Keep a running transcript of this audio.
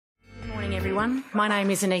everyone. My name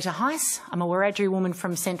is Anita Heiss. I'm a Wiradjuri woman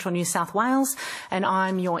from central New South Wales and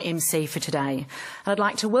I'm your MC for today. I'd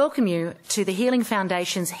like to welcome you to the Healing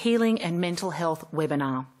Foundation's Healing and Mental Health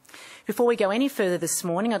webinar. Before we go any further this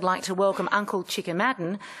morning, I'd like to welcome Uncle Chicka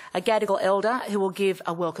Madden, a Gadigal elder who will give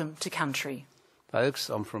a welcome to country. Folks,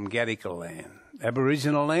 I'm from Gadigal land,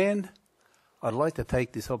 Aboriginal land. I'd like to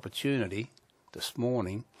take this opportunity this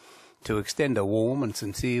morning to extend a warm and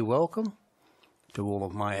sincere welcome to all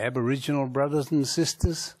of my Aboriginal brothers and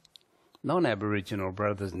sisters, non-Aboriginal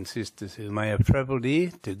brothers and sisters who may have travelled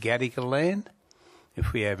here to Gadigal land.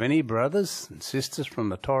 If we have any brothers and sisters from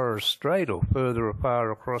the Torres Strait or further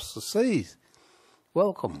afar across the seas,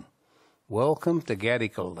 welcome. Welcome to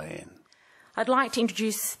Gadigal land. I'd like to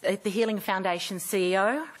introduce the Healing Foundation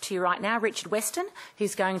CEO to you right now, Richard Weston,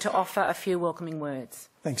 who's going to offer a few welcoming words.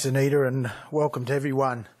 Thanks, Anita, and welcome to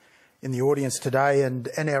everyone in the audience today and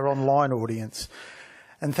our online audience.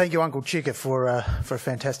 And thank you, Uncle Chicka, for a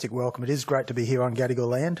fantastic welcome. It is great to be here on Gadigal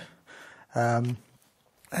land.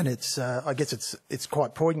 And it's, I guess it's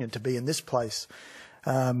quite poignant to be in this place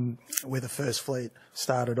where the First Fleet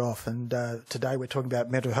started off. And today we're talking about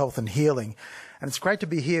mental health and healing. And it's great to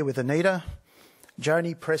be here with Anita,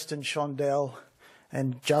 Joni, Preston, Shondelle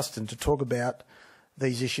and Justin to talk about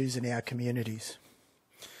these issues in our communities.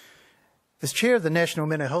 As Chair of the National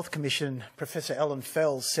Mental Health Commission, Professor Alan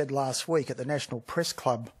Fells said last week at the National Press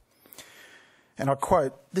Club, and I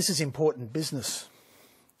quote, "This is important business.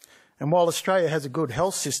 And while Australia has a good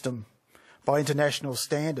health system by international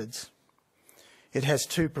standards, it has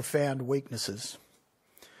two profound weaknesses,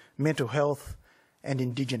 mental health and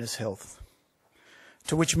Indigenous health,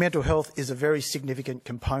 to which mental health is a very significant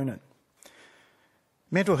component.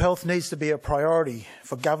 Mental health needs to be a priority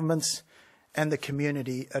for governments and the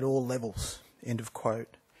community at all levels," end of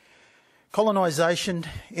quote. Colonisation,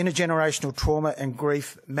 intergenerational trauma and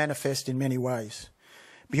grief manifest in many ways.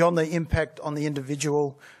 Beyond the impact on the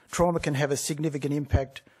individual, trauma can have a significant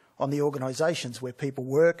impact on the organisations where people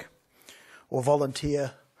work or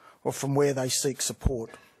volunteer or from where they seek support.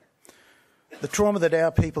 The trauma that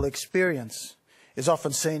our people experience is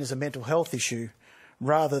often seen as a mental health issue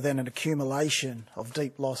rather than an accumulation of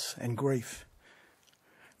deep loss and grief.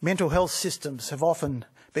 Mental health systems have often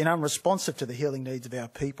been unresponsive to the healing needs of our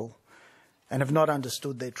people and have not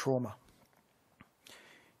understood their trauma.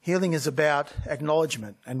 Healing is about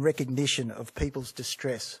acknowledgement and recognition of people's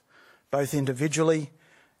distress, both individually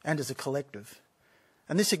and as a collective.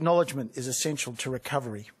 And this acknowledgement is essential to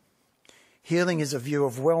recovery. Healing is a view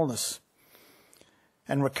of wellness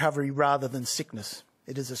and recovery rather than sickness.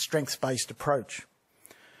 It is a strengths-based approach.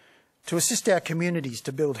 To assist our communities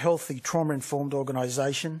to build healthy, trauma-informed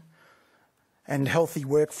organisation and healthy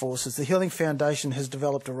workforces, the Healing Foundation has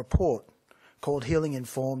developed a report called Healing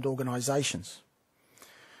Informed Organisations.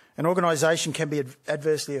 An organisation can be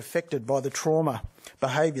adversely affected by the trauma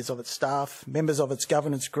behaviours of its staff, members of its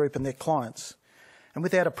governance group and their clients. And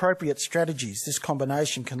without appropriate strategies, this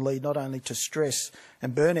combination can lead not only to stress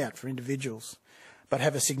and burnout for individuals, but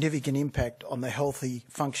have a significant impact on the healthy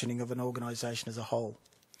functioning of an organisation as a whole.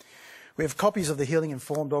 We have copies of the Healing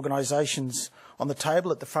Informed Organisations on the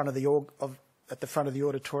table at the front of the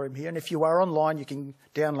auditorium here, and if you are online, you can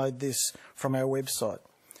download this from our website.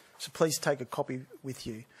 So please take a copy with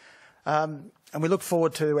you. And we look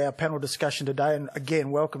forward to our panel discussion today, and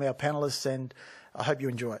again, welcome our panellists, and I hope you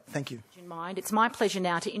enjoy it. Thank you. It's my pleasure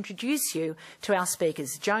now to introduce you to our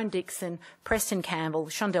speakers, Joan Dickson, Preston Campbell,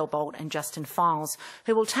 Shondelle Bolt and Justin Files,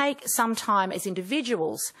 who will take some time as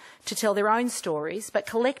individuals to tell their own stories, but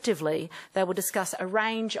collectively they will discuss a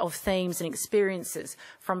range of themes and experiences,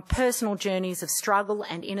 from personal journeys of struggle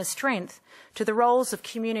and inner strength to the roles of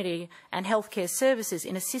community and healthcare services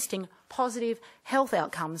in assisting positive health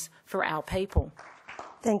outcomes for our people.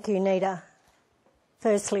 Thank you, Nita.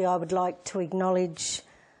 Firstly, I would like to acknowledge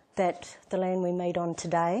that the land we meet on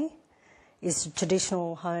today is the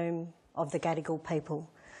traditional home of the Gadigal people,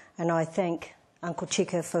 and I thank Uncle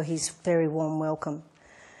Chicka for his very warm welcome.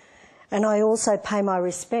 And I also pay my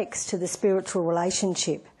respects to the spiritual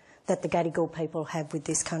relationship that the Gadigal people have with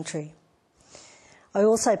this country. I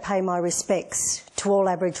also pay my respects to all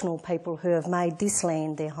Aboriginal people who have made this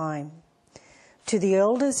land their home, to the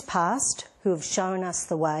elders past who have shown us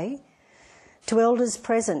the way, to elders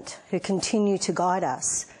present who continue to guide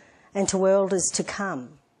us, and to elders to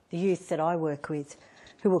come, the youth that I work with,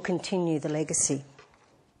 who will continue the legacy.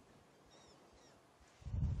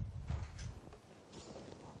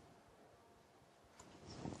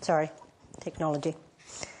 Sorry, technology.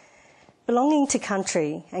 Belonging to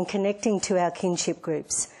country and connecting to our kinship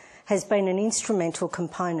groups has been an instrumental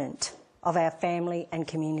component of our family and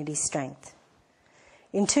community strength.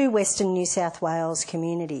 In 2 Western New South Wales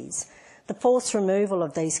communities, the forced removal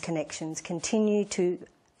of these connections continue to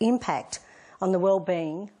impact on the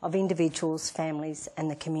well-being of individuals, families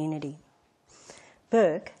and the community.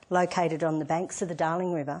 Bourke, located on the banks of the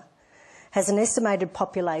Darling River, has an estimated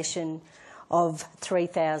population of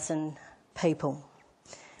 3,000 people.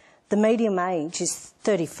 The median age is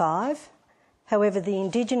 35, however the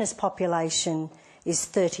Indigenous population is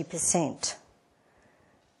 30%.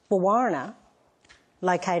 Warwarna,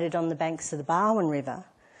 located on the banks of the Barwon River,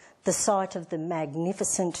 the site of the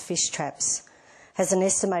magnificent fish traps, has an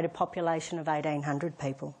estimated population of 1,800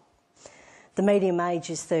 people. The median age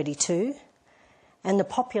is 32, and the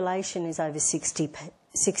population is over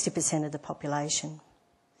 60% of the population.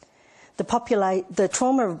 The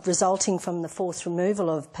trauma resulting from the forced removal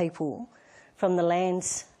of people from the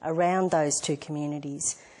lands around those 2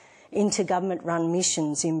 communities into government-run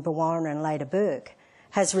missions in Warwarna and later Bourke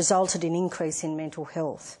has resulted in increase in mental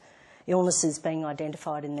health illnesses being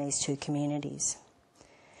identified in these 2 communities.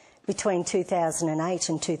 Between 2008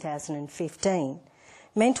 and 2015,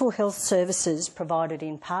 mental health services provided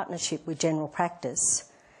in partnership with general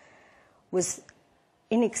practice was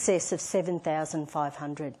in excess of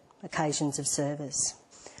 7,500 occasions of service,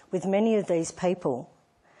 with many of these people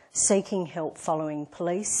seeking help following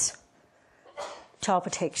police, child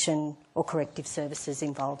protection or corrective services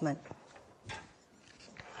involvement.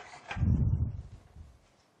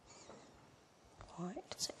 Why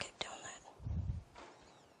does it keep doing that?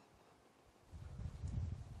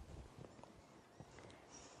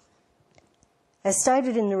 As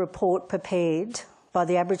stated in the report prepared by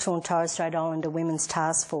the Aboriginal and Torres Strait Islander Women's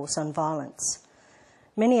Task Force on Violence,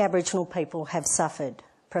 many Aboriginal people have suffered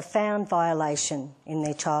profound violation in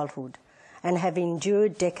their childhood and have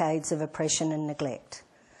endured decades of oppression and neglect.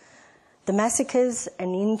 The massacres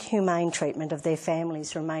and inhumane treatment of their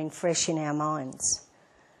families remain fresh in our minds.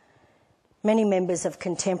 Many members of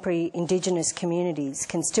contemporary Indigenous communities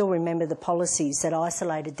can still remember the policies that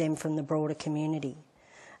isolated them from the broader community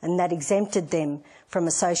and that exempted them from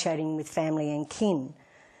associating with family and kin,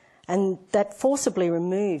 and that forcibly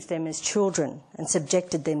removed them as children and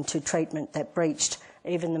subjected them to treatment that breached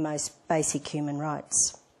even the most basic human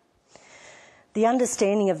rights. The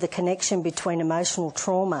understanding of the connection between emotional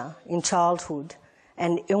trauma in childhood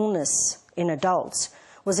and illness in adults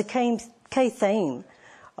was a key theme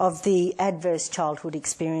of the Adverse Childhood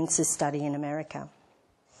Experiences study in America.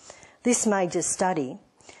 This major study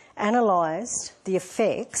analysed the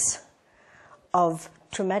effects of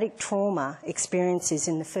traumatic trauma experiences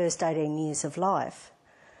in the first 18 years of life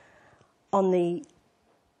on the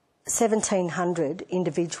 1,700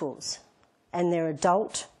 individuals and their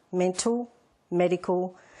adult, mental,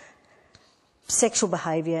 medical, sexual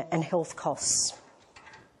behaviour and health costs.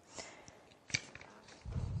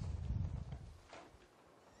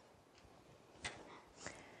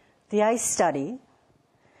 The ACE study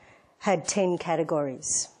had 10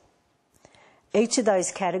 categories. Each of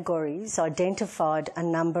those categories identified a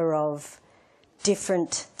number of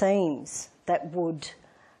different themes that would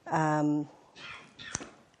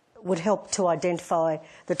help to identify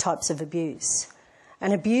the types of abuse.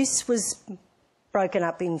 And abuse was broken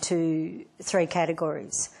up into 3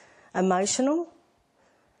 categories: emotional,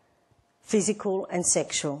 physical and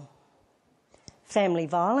sexual. Family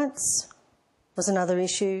violence was another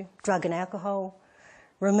issue, drug and alcohol,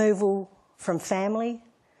 removal from family,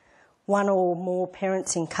 one or more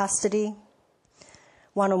parents in custody,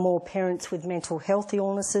 one or more parents with mental health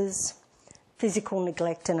illnesses, physical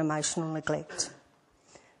neglect and emotional neglect.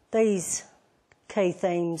 These key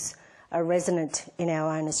themes are resonant in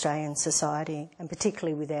our own Australian society and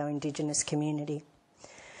particularly with our Indigenous community.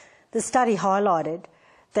 The study highlighted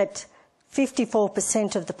that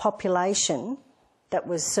 54% of the population that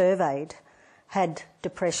was surveyed had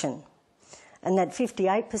depression and that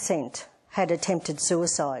 58% had attempted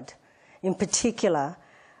suicide. In particular,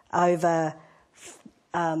 over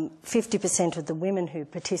 50% of the women who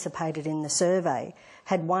participated in the survey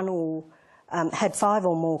had 5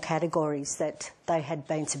 or more categories that they had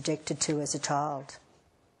been subjected to as a child.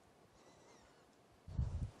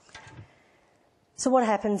 So what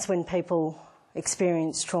happens when people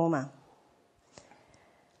experience trauma?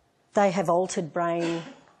 They have altered brain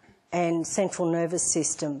and central nervous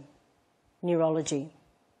system neurology.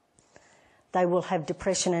 They will have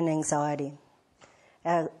depression and anxiety.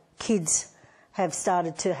 Our kids have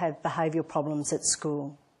started to have behavioural problems at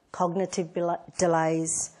school, cognitive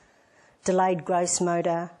delays, delayed gross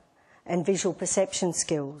motor and visual perception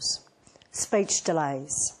skills, speech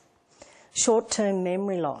delays, short-term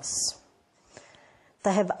memory loss.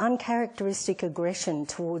 They have uncharacteristic aggression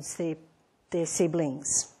towards their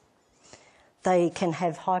siblings. They can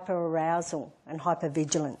have hyperarousal and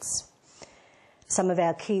hypervigilance. Some of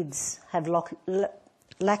our kids have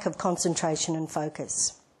lack of concentration and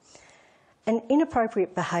focus. And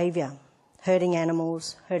inappropriate behaviour, hurting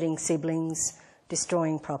animals, hurting siblings,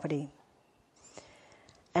 destroying property.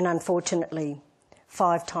 And unfortunately,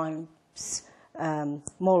 5 times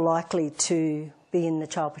more likely to be in the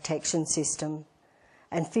child protection system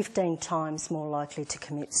and 15 times more likely to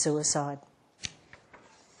commit suicide.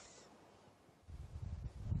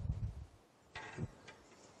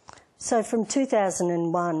 So from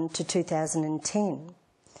 2001 to 2010,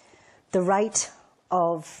 the rate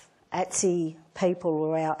of ATSI people,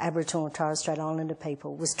 or our Aboriginal and Torres Strait Islander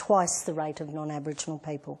people, was twice the rate of non-Aboriginal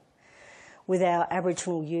people, with our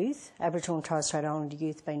Aboriginal youth, Aboriginal and Torres Strait Islander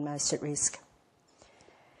youth, being most at risk.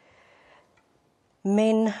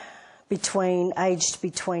 Men aged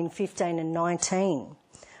between 15 and 19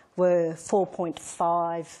 were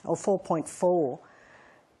 4.5 or 4.4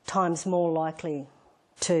 times more likely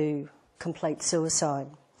to complete suicide,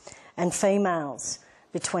 and females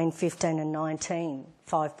between 15 and 19,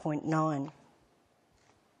 5.9.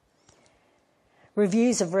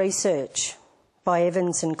 Reviews of research by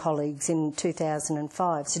Evans and colleagues in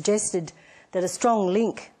 2005 suggested that a strong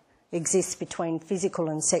link exists between physical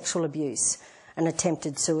and sexual abuse and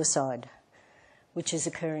attempted suicide, which is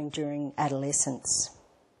occurring during adolescence.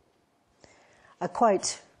 A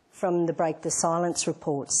quote from the Break the Silence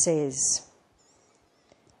report says,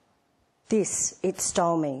 "This, it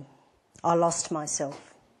stole me. I lost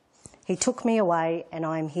myself. He took me away and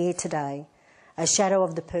I am here today, a shadow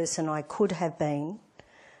of the person I could have been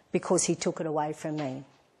because he took it away from me.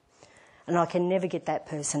 And I can never get that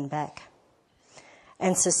person back.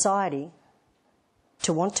 And society,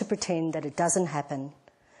 to want to pretend that it doesn't happen,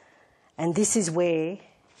 and this is where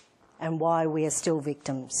and why we are still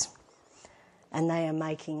victims. And they are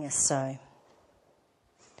making us so."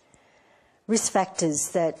 Risk factors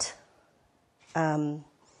that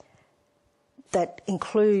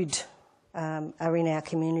include are in our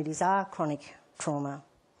communities are chronic trauma,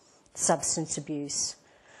 substance abuse,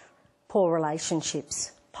 poor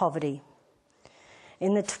relationships, poverty.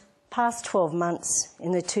 In the past 12 months,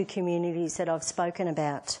 in the 2 communities that I've spoken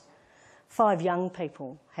about, 5 young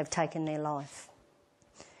people have taken their life.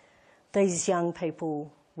 These young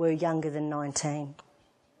people were younger than 19.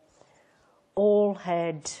 All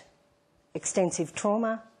had extensive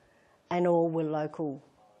trauma and all were local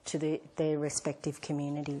to their respective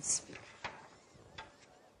communities.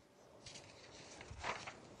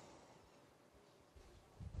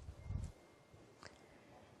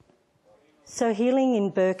 So healing in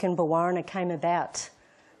Bourke and Bawarrina came about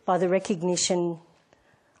by the recognition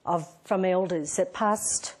from elders that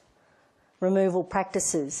past removal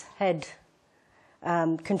practices had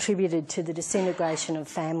contributed to the disintegration of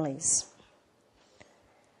families.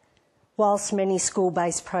 Whilst many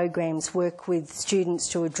school-based programs work with students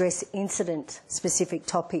to address incident-specific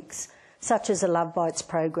topics, such as a Love Bites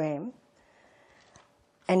program,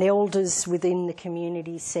 and elders within the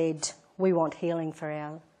community said, we want healing for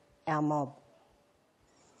our mob.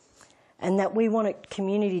 And that we want it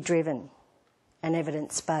community-driven and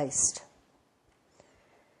evidence-based.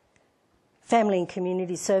 Family and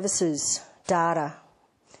Community Services data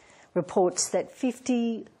reports that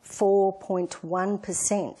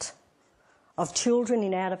 54.1% of children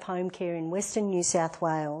in out-of-home care in Western New South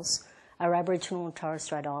Wales are Aboriginal and Torres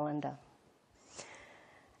Strait Islander,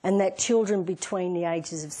 and that children between the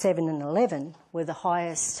ages of 7 and 11 were the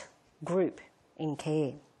highest group in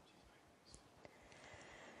care.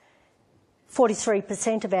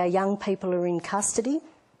 43% of our young people are in custody,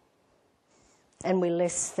 and we're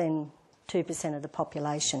less than 2% of the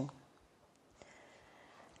population.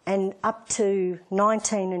 And up to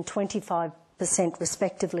 19 and 25%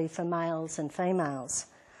 respectively for males and females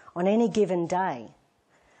on any given day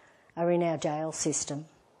are in our jail system.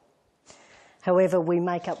 However, we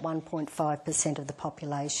make up 1.5% of the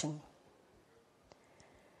population.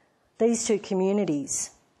 These 2 communities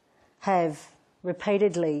have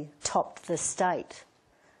repeatedly topped the state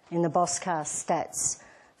in the Boscar stats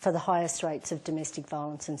for the highest rates of domestic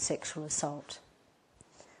violence and sexual assault.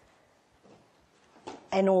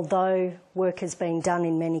 And although work has been done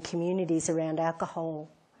in many communities around alcohol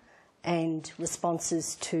and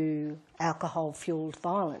responses to alcohol-fuelled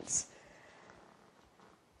violence,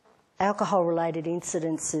 alcohol-related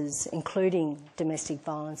incidences, including domestic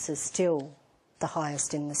violence, is still the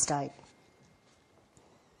highest in the state.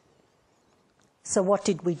 So what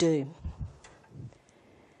did we do?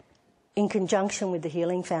 In conjunction with the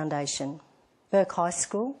Healing Foundation, Bourke High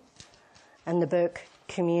School and the Bourke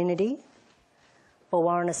community,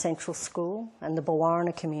 Bawarrina Central School and the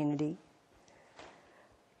Bawarrina community,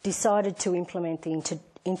 decided to implement the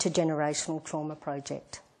intergenerational trauma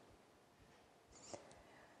project.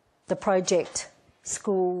 The project,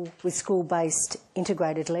 with school-based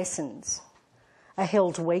integrated lessons, are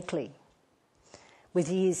held weekly with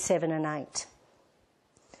years 7 and 8.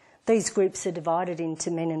 These groups are divided into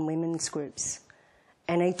men and women's groups,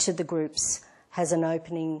 and each of the groups has an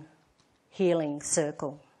opening healing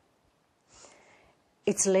circle.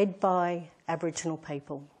 It's led by Aboriginal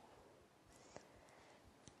people,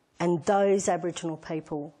 and those Aboriginal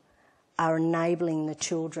people are enabling the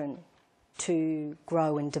children to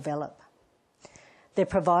grow and develop. They're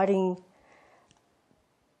providing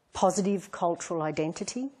positive cultural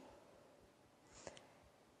identity.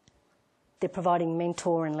 They're providing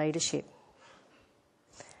mentor and leadership.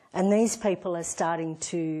 And these people are starting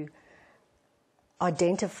to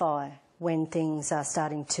identify when things are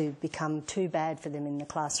starting to become too bad for them in the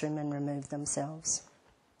classroom and remove themselves.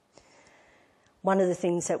 One of the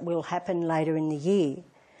things that will happen later in the year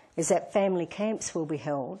is that family camps will be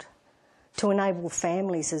held to enable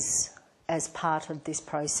families as part of this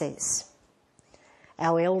process.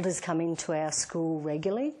 Our elders come into our school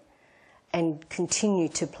regularly and continue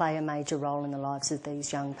to play a major role in the lives of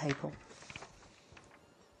these young people.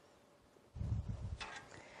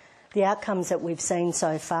 The outcomes that we've seen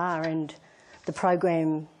so far, and the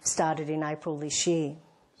program started in April this year,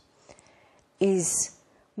 is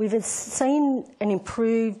we've seen an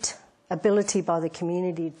improved ability by the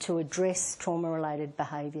community to address trauma-related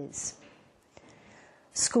behaviours.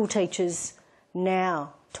 School teachers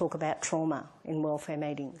now talk about trauma in welfare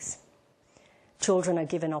meetings. Children are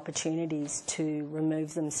given opportunities to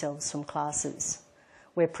remove themselves from classes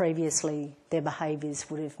where previously their behaviours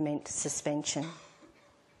would have meant suspension.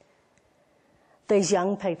 These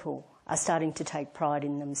young people are starting to take pride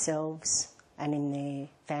in themselves and in their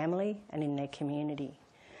family and in their community,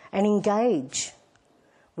 and engage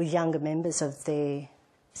with younger members of their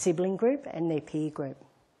sibling group and their peer group.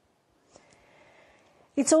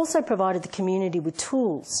 It's also provided the community with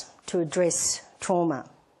tools to address trauma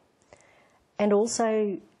and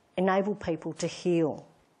also enable people to heal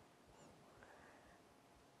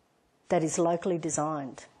that is locally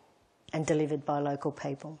designed and delivered by local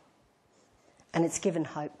people. And it's given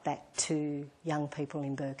hope back to young people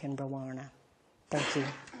in Burke and Brewarrina. Thank you.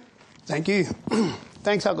 Thank you.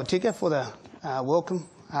 Thanks, Uncle Chika, for the welcome.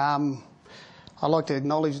 I'd like to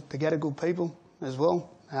acknowledge the Gadigal people as well,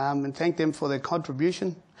 and thank them for their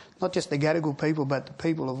contribution, not just the Gadigal people, but the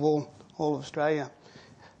people of all of Australia,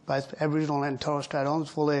 both Aboriginal and Torres Strait Islanders,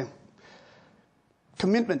 for their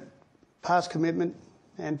commitment, past commitment,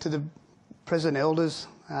 and to the present elders,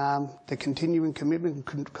 the continuing commitment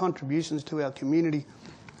and contributions to our community.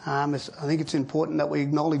 I think it's important that we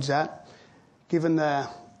acknowledge that, given the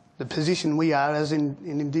position we are as in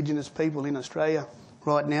Indigenous people in Australia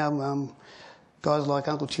right now. Guys like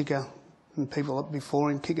Uncle Chika and people up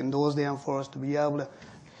before him kicking doors down for us to be able to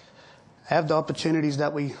have the opportunities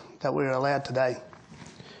that we're allowed today.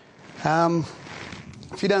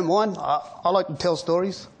 If you don't mind, I like to tell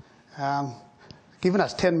stories. Given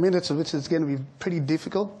us 10 minutes of which is going to be pretty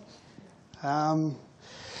difficult. I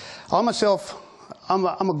myself, I'm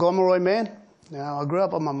a Gomeroi man. I grew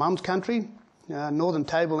up on my mum's country, Northern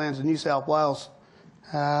Tablelands of New South Wales.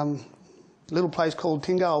 Little place called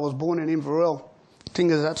Tinga. I was born in Inverell.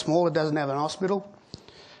 Tinga's that small, it doesn't have an hospital.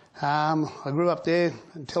 I grew up there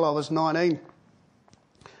until I was 19.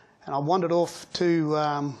 And I wandered off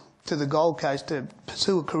to the Gold Coast to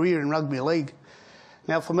pursue a career in rugby league.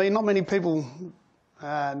 Now, for me, not many people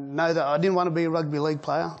know that I didn't want to be a rugby league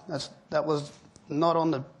player. That was not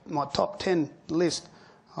on my top 10 list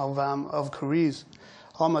of careers.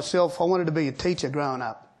 I myself, I wanted to be a teacher growing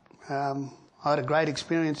up. I had a great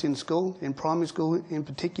experience in school, in primary school in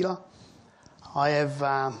particular. I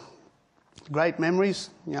have great memories.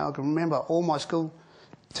 You know, I can remember all my school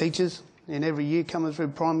teachers in every year coming through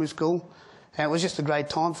primary school. And it was just a great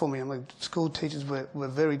time for me. And the school teachers were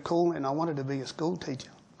very cool, and I wanted to be a school teacher.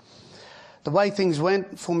 The way things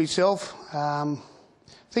went for myself,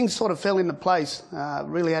 things sort of fell into place.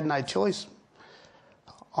 Really had no choice.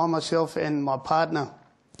 I myself and my partner,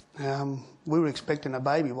 we were expecting a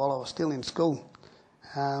baby while I was still in school.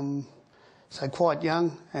 So quite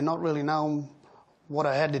young and not really knowing what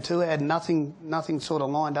I had to do. I had nothing sort of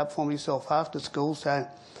lined up for myself after school. So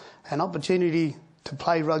an opportunity to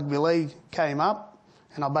play rugby league came up,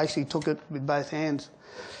 and I basically took it with both hands.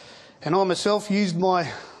 And I myself used my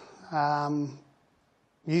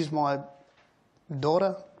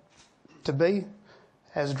daughter to be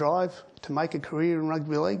as drive to make a career in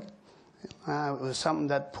rugby league. It was something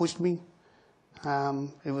that pushed me.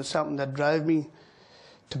 It was something that drove me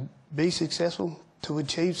to be successful, to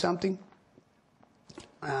achieve something.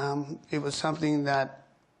 It was something that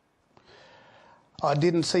I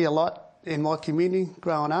didn't see a lot in my community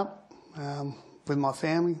growing up, with my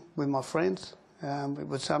family, with my friends. It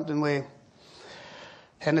was something where,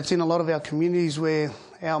 and it's in a lot of our communities where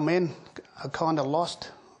our men are kind of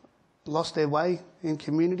lost their way in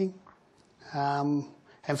community.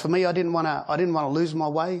 And for me, I didn't want to lose my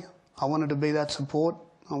way. I wanted to be that support.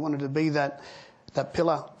 I wanted to be that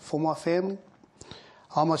pillar for my family.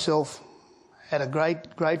 I myself had a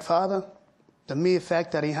great father. The mere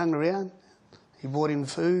fact that he hung around, he brought in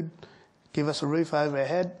food, give us a roof over our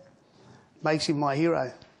head, makes him my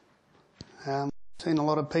hero. I've seen a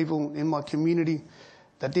lot of people in my community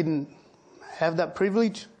that didn't have that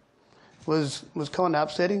privilege. Was kind of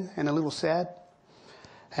upsetting and a little sad.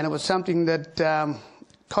 And it was something that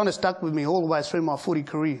kind of stuck with me all the way through my footy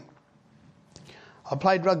career. I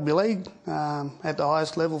played rugby league at the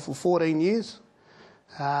highest level for 14 years.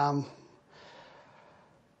 And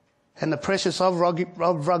the pressures of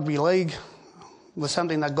rugby league was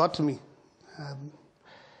something that got to me.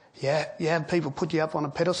 You have people put you up on a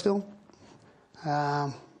pedestal,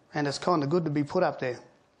 and it's kind of good to be put up there.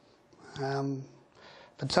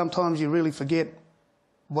 But sometimes you really forget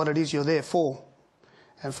what it is you're there for.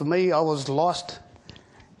 And for me, I was lost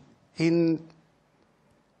in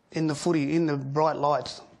the footy, in the bright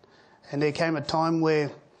lights. And there came a time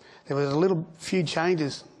where there was a few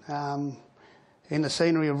changes in the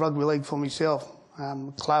scenery of rugby league for myself,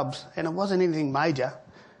 clubs. And it wasn't anything major.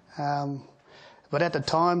 But at the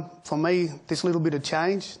time, for me, this little bit of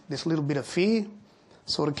change, this little bit of fear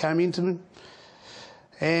sort of came into me.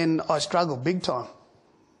 And I struggled big time.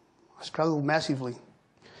 I struggled massively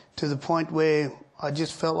to the point where I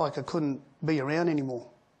just felt like I couldn't be around anymore.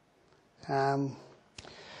 I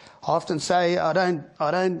often say I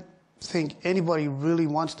don't think anybody really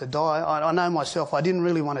wants to die. I know myself, I didn't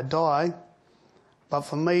really want to die. But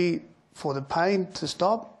for me, for the pain to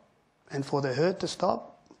stop and for the hurt to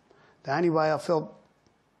stop, the only way I felt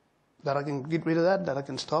that I can get rid of that I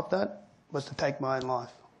can stop that, was to take my own life.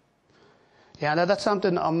 Yeah, now that's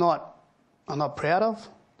something I'm not proud of,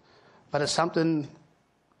 but it's something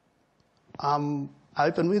I'm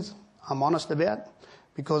open with, I'm honest about,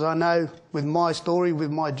 because I know with my story,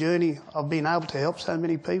 with my journey, I've been able to help so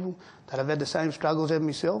many people that have had the same struggles as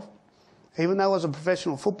myself. Even though I was a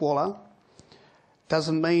professional footballer,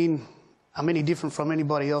 doesn't mean I'm any different from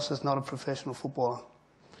anybody else that's not a professional footballer.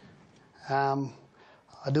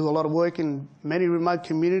 I do a lot of work in many remote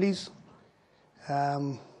communities,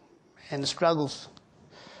 and the struggles,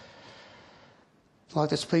 like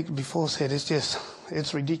the speaker before said,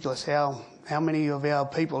 it's ridiculous how many of our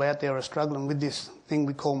people out there are struggling with this thing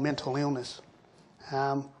we call mental illness.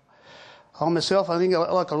 I myself, I think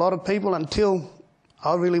like a lot of people, until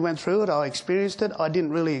I really went through it, I experienced it, I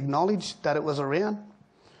didn't really acknowledge that it was around.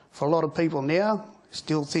 For a lot of people now,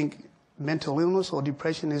 still think mental illness or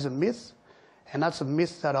depression is a myth, and that's a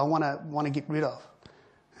myth that I want to get rid of.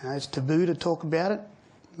 It's taboo to talk about it,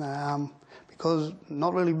 because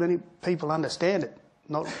not really many people understand it.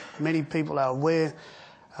 Not many people are aware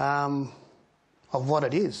of what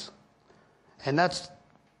it is. And that's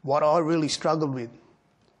what I really struggled with.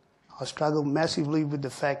 I struggled massively with the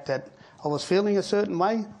fact that I was feeling a certain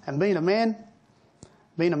way, and being a man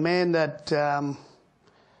that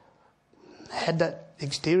had that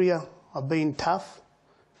exterior of being tough.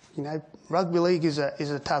 You know, rugby league is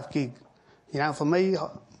a tough gig. You know, for me,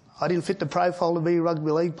 I didn't fit the profile to be a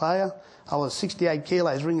rugby league player. I was 68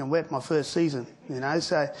 kilos wringing wet my first season, you know,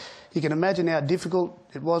 so you can imagine how difficult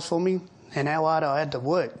it was for me and how hard I had to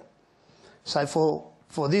work. So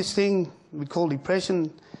for this thing we call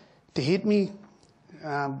depression to hit me,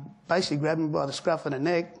 basically grabbed me by the scruff of the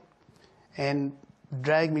neck and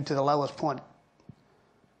dragged me to the lowest point.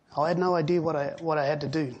 I had no idea what I had to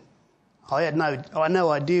do. I had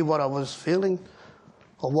no idea what I was feeling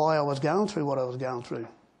or why I was going through what I was going through.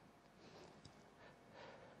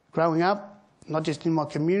 Growing up, not just in my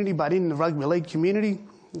community, but in the rugby league community,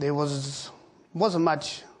 there wasn't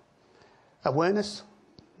much awareness,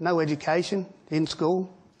 no education in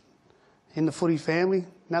school, in the footy family,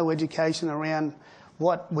 no education around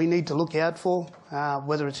what we need to look out for,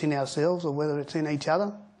 whether it's in ourselves or whether it's in each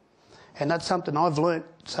other. And that's something I've learnt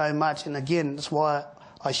so much, and again, that's why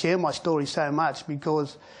I share my story so much,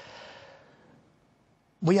 because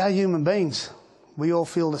we are human beings. We all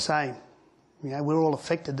feel the same. You know, we're all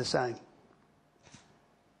affected the same.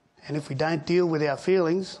 And if we don't deal with our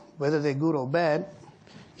feelings, whether they're good or bad,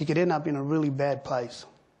 you could end up in a really bad place,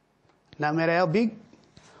 no matter how big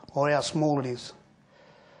or how small it is.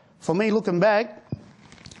 For me, looking back,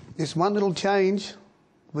 this one little change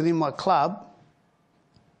within my club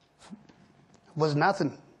was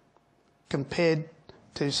nothing compared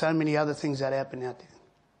to so many other things that happen out there.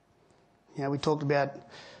 You know, we talked about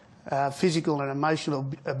physical and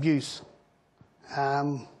emotional abuse.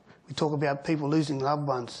 We talk about people losing loved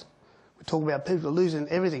ones. We talk about people losing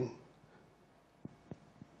everything.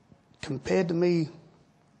 Compared to me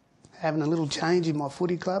having a little change in my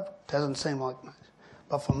footy club, doesn't seem like much.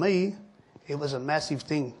 But for me, it was a massive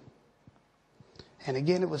thing. And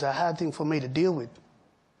again, it was a hard thing for me to deal with.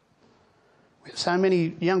 We have so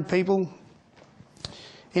many young people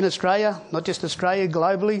in Australia, not just Australia,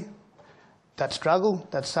 globally, that struggle,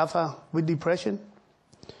 that suffer with depression.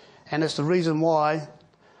 And it's the reason why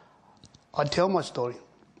I tell my story.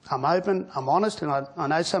 I'm open, I'm honest, and I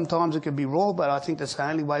know sometimes it can be raw, but I think that's the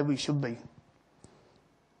only way we should be.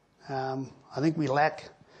 I think we lack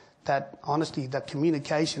that honesty, that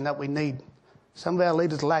communication that we need. Some of our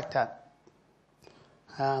leaders lack that.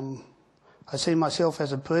 I see myself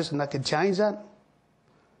as a person that could change that.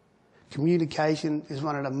 Communication is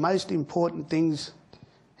one of the most important things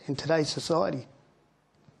in today's society.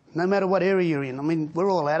 No matter what area you're in. I mean, we're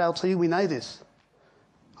all adults here, we know this.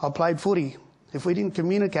 I played footy. If we didn't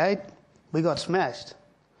communicate, we got smashed.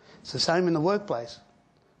 It's the same in the workplace.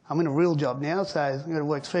 I'm in a real job now, so I'm going to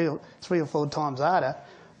work three or four times harder.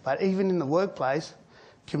 But even in the workplace,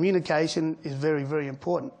 communication is very, very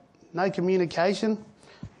important. No communication,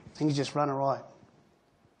 things just run awry.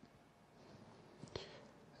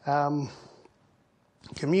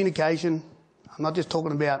 Communication, I'm not just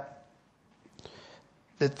talking about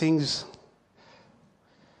the things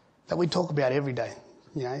that we talk about every day,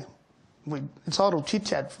 you know. It's idle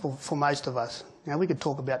chit-chat for most of us. You know, we could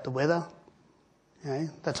talk about the weather, you know,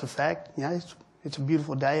 that's a fact. You know, it's a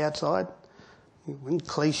beautiful day outside.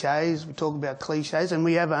 Cliches, we talk about cliches, and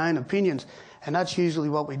we have our own opinions, and that's usually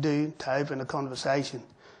what we do to open a conversation,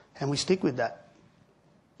 and we stick with that.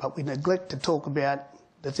 But we neglect to talk about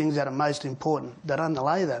the things that are most important, that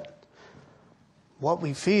underlay that. What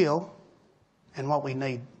we feel and what we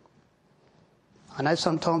need. I know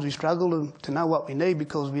sometimes we struggle to know what we need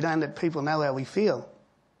because we don't let people know how we feel.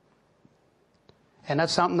 And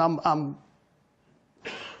that's something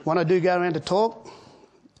when I do go around to talk,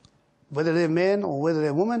 whether they're men or whether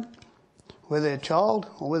they're women, whether they're a child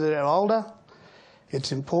or whether they're older,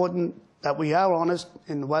 it's important that we are honest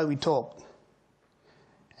in the way we talk.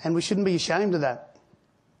 And we shouldn't be ashamed of that.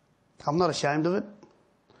 I'm not ashamed of it.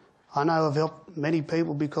 I know I've helped many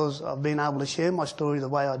people because I've been able to share my story the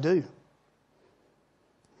way I do.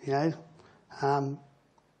 You know,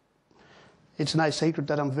 it's no secret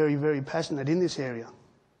that I'm very, very passionate in this area.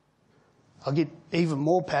 I get even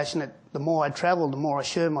more passionate the more I travel, the more I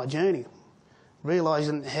share my journey,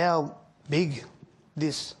 realising how big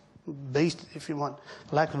this beast, if you want,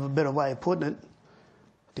 lack of a better way of putting it,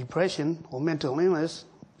 depression or mental illness,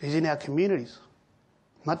 is in our communities,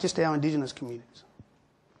 not just our Indigenous communities.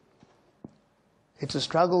 It's a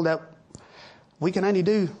struggle that we can only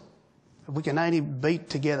beat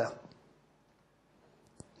together.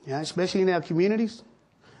 You know, especially in our communities.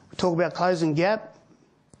 We talk about closing gap,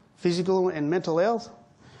 physical and mental health.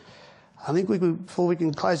 I think before we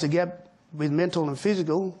can close the gap with mental and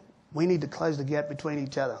physical, we need to close the gap between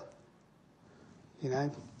each other. You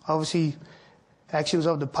know, obviously, actions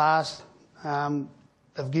of the past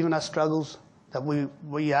have given us struggles that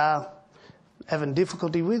we are having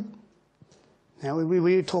difficulty with. Now,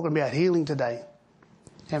 we're talking about healing today.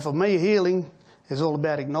 And for me, healing is all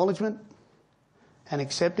about acknowledgement and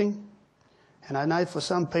accepting. And I know for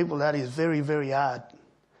some people that is very, very hard.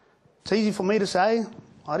 It's easy for me to say,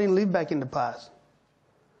 I didn't live back in the past.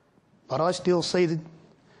 But I still see the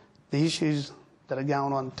issues that are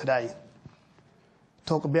going on today.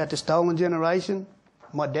 Talk about the stolen generation.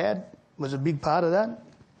 My dad was a big part of that.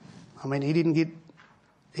 I mean, he didn't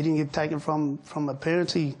get taken from my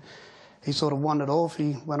parents. He sort of wandered off.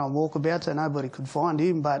 He went on walkabouts so nobody could find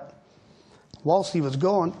him. But whilst he was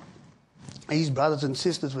gone, his brothers and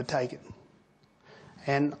sisters were taken.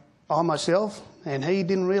 And I myself and he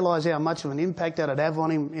didn't realise how much of an impact that would have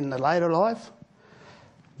on him in the later life.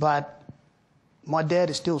 But my dad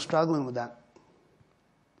is still struggling with that.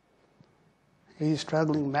 He's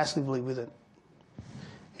struggling massively with it.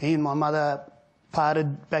 He and my mother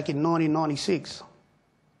parted back in 1996.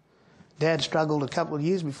 Dad struggled a couple of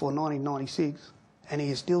years before 1996, and he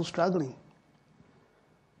is still struggling.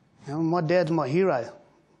 You know, my dad's my hero.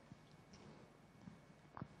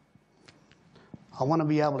 I want to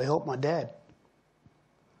be able to help my dad.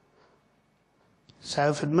 So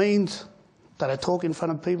if it means that I talk in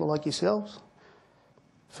front of people like yourselves,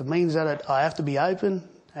 if it means that I have to be open,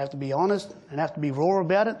 I have to be honest, and have to be raw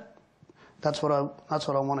about it, that's what I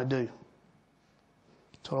want to do.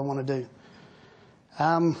 That's what I want to do.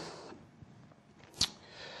 I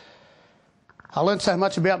learned so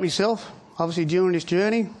much about myself, obviously, during this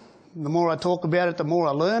journey. The more I talk about it, the more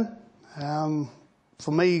I learn.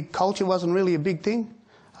 For me, culture wasn't really a big thing.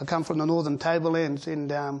 I come from the northern tablelands,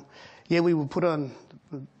 and we would put on,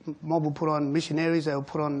 mob would put on missionaries, they would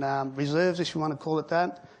put on reserves, if you want to call it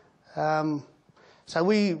that. So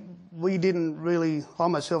we didn't really, I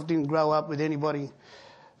myself didn't grow up with anybody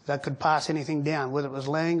that could pass anything down, whether it was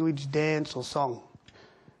language, dance or song.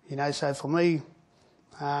 You know, so for me,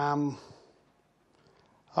 I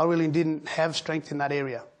really didn't have strength in that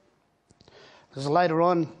area. Because later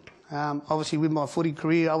on, obviously with my footy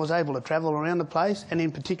career, I was able to travel around the place, and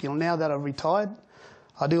in particular now that I've retired,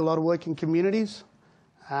 I do a lot of work in communities.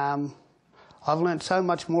 I've learnt so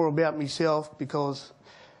much more about myself because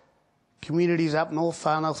communities up north,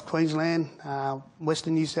 far north Queensland,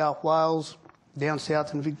 western New South Wales, down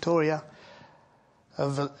south in Victoria,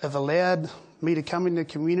 have allowed me to come into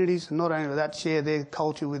communities and not only that, share their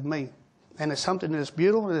culture with me. And it's something that's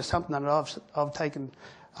beautiful, and it's something that I've taken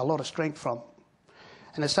a lot of strength from.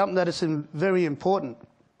 And it's something that is very important.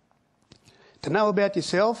 To know about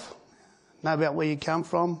yourself, know about where you come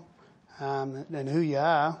from, and who you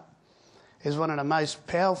are, is one of the most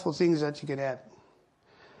powerful things that you can have.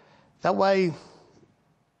 That way,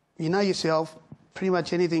 you know yourself, pretty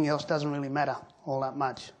much anything else doesn't really matter all that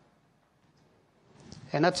much.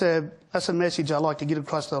 And that's a message I like to get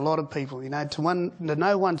across to a lot of people. You know, to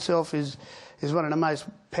know oneself is one of the most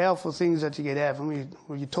powerful things that you can have. And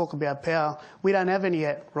when you talk about power, we don't have any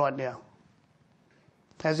right now.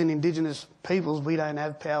 As in Indigenous peoples, we don't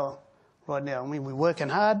have power right now. I mean, we're working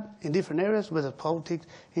hard in different areas, whether it's politics,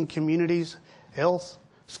 in communities, health,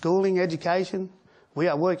 schooling, education. We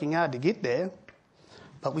are working hard to get there,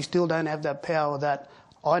 but we still don't have that power that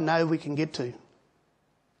I know we can get to.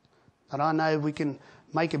 That I know we can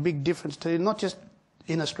make a big difference to, not just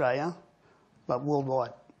in Australia, but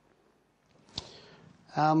worldwide.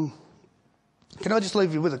 Can I just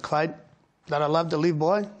leave you with a quote that I love to live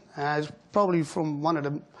by? It's probably from one of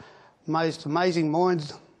the most amazing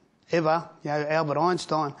minds ever, you know, Albert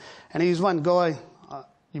Einstein. And he's one guy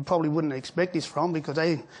you probably wouldn't expect this from, because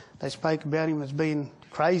they spoke about him as being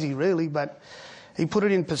crazy, really, but he put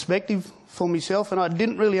it in perspective for myself, and I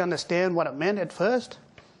didn't really understand what it meant at first.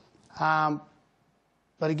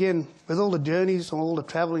 But again, with all the journeys and all the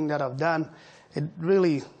travelling that I've done, it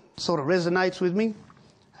really sort of resonates with me.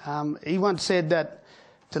 He once said that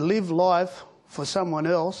to live life for someone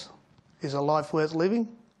else is a life worth living.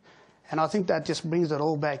 And I think that just brings it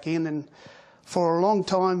all back in. And for a long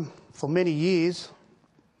time, for many years,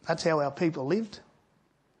 that's how our people lived.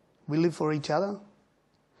 We lived for each other.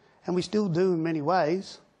 And we still do in many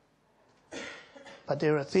ways. But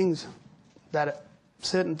there are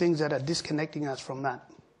certain things that are disconnecting us from that.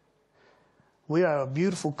 We are a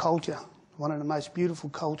beautiful culture, one of the most beautiful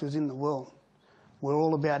cultures in the world. We're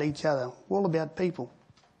all about each other. We're all about people.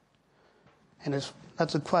 And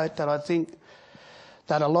that's a quote that I think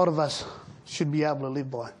that a lot of us should be able to live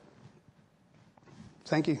by.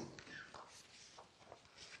 Thank you.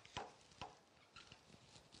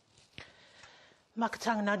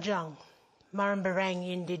 Makatang Najang, Marambarang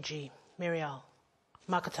Yindiji, Mirial.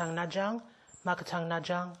 Makatang Najang, Makatang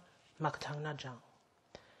Najang, Makatang Najang.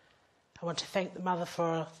 I want to thank the Mother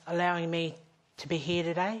for allowing me to be here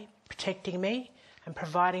today, protecting me and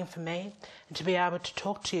providing for me, and to be able to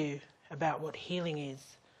talk to you about what healing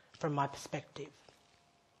is from my perspective.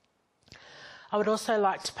 I would also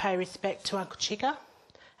like to pay respect to Uncle Chika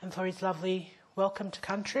and for his lovely welcome to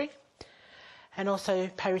country, and also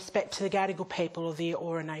pay respect to the Gadigal people of the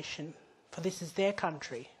Eora Nation, for this is their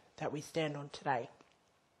country that we stand on today.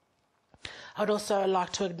 I would also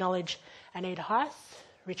like to acknowledge Anita Heiss,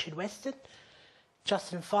 Richard Weston,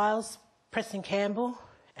 Justin Files, Preston Campbell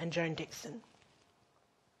and Joan Dickson.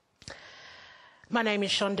 My name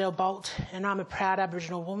is Shondelle Bolt, and I'm a proud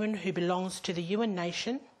Aboriginal woman who belongs to the Yuin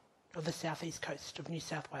Nation of the southeast coast of New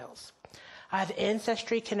South Wales. I have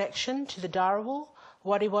ancestry connection to the Dharawal,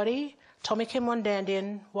 Wadi Wadi, Tomikin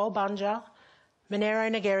Wandandian, Walbunja, Monero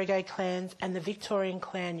Ngarigo clans and the Victorian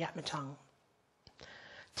clan Yatmatang.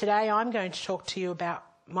 Today I'm going to talk to you about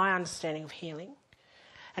my understanding of healing,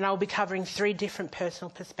 and I will be covering 3 different personal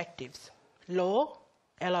perspectives: law,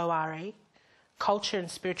 L-O-R-E, culture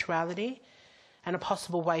and spirituality, and a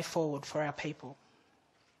possible way forward for our people.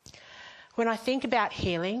 When I think about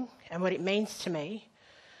healing and what it means to me,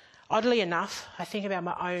 oddly enough, I think about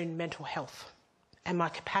my own mental health and my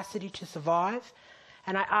capacity to survive,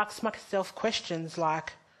 and I ask myself questions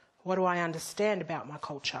like, what do I understand about my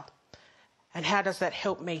culture? And how does that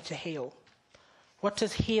help me to heal? What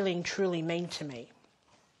does healing truly mean to me?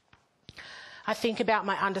 I think about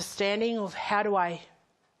my understanding of how do I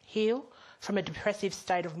heal from a depressive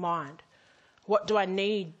state of mind. What do I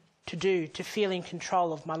need to do to feel in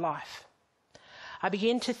control of my life? I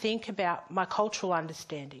begin to think about my cultural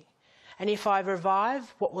understanding, and if I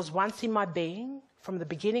revive what was once in my being from the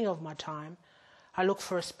beginning of my time, I look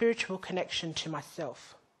for a spiritual connection to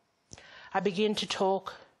myself. I begin to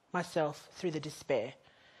talk myself through the despair,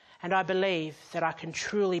 and I believe that I can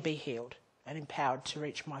truly be healed and empowered to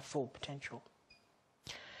reach my full potential.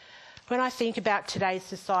 When I think about today's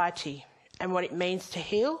society and what it means to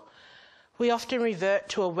heal, we often revert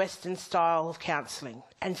to a Western style of counselling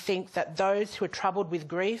and think that those who are troubled with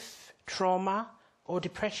grief, trauma or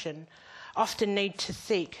depression often need to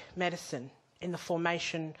seek medicine in the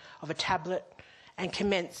formation of a tablet and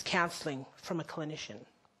commence counselling from a clinician.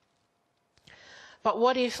 But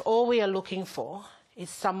what if all we are looking for is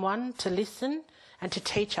someone to listen and to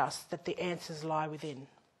teach us that the answers lie within?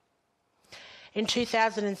 In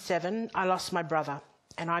 2007, I lost my brother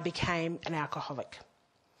and I became an alcoholic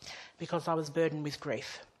because I was burdened with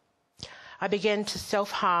grief. I began to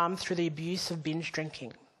self-harm through the abuse of binge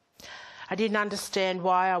drinking. I didn't understand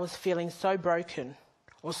why I was feeling so broken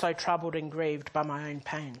or so troubled and grieved by my own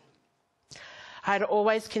pain. I had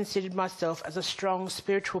always considered myself as a strong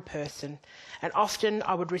spiritual person, and often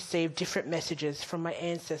I would receive different messages from my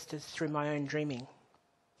ancestors through my own dreaming.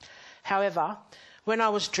 However, when I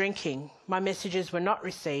was drinking, my messages were not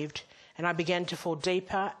received, and I began to fall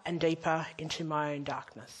deeper and deeper into my own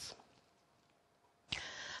darkness.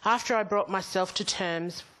 After I brought myself to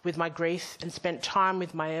terms with my grief and spent time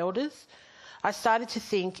with my elders, I started to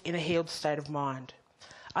think in a healed state of mind.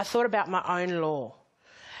 I thought about my own law.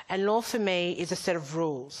 And law for me is a set of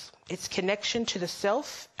rules. It's connection to the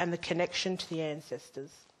self and the connection to the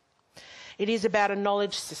ancestors. It is about a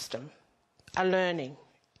knowledge system, a learning.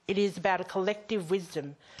 It is about a collective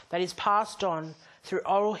wisdom that is passed on through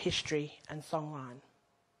oral history and songline.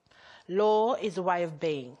 Law is a way of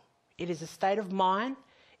being. It is a state of mind.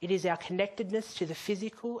 It is our connectedness to the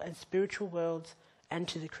physical and spiritual worlds and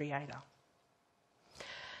to the Creator.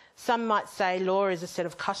 Some might say law is a set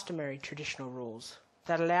of customary traditional rules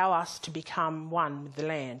that allow us to become one with the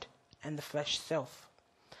land and the flesh self.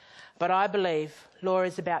 But I believe law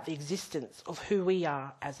is about the existence of who we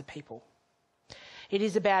are as a people. It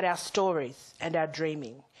is about our stories and our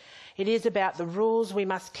dreaming. It is about the rules we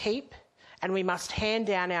must keep, and we must hand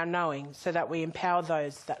down our knowing so that we empower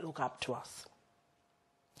those that look up to us.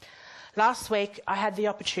 Last week, I had the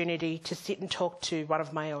opportunity to sit and talk to one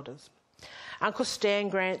of my elders. Uncle Stan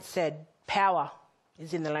Grant said, "Power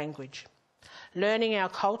is in the language. Learning our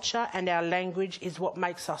culture and our language is what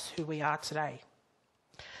makes us who we are today."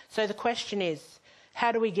 So the question is,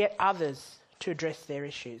 how do we get others to address their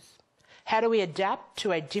issues? How do we adapt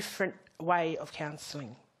to a different way of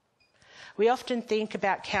counselling? We often think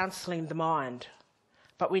about counselling the mind,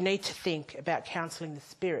 but we need to think about counselling the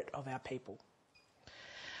spirit of our people.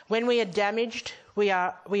 When we are damaged, we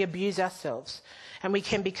abuse ourselves, and we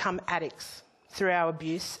can become addicts through our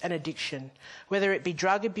abuse and addiction, whether it be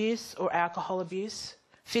drug abuse or alcohol abuse,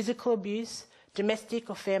 physical abuse, domestic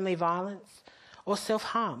or family violence, or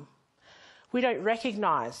self-harm. We don't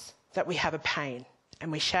recognise that we have a pain,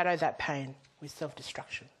 and we shadow that pain with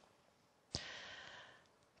self-destruction.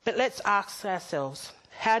 But let's ask ourselves,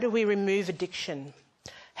 how do we remove addiction?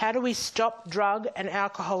 How do we stop drug and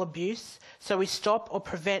alcohol abuse so we stop or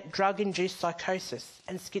prevent drug-induced psychosis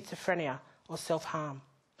and schizophrenia or self-harm?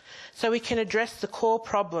 So we can address the core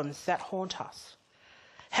problems that haunt us.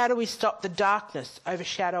 How do we stop the darkness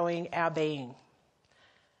overshadowing our being?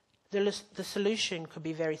 The solution could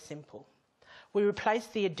be very simple. We replace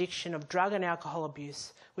the addiction of drug and alcohol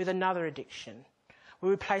abuse with another addiction. We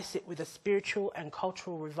replace it with a spiritual and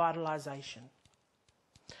cultural revitalisation.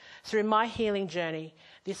 Through my healing journey,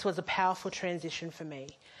 this was a powerful transition for me,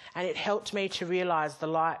 and it helped me to realise the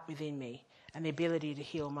light within me and the ability to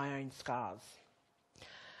heal my own scars.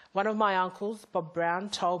 One of my uncles, Bob Brown,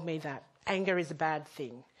 told me that anger is a bad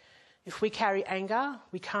thing. If we carry anger,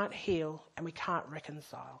 we can't heal and we can't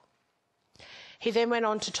reconcile. He then went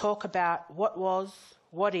on to talk about what was,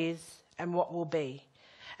 what is, and what will be,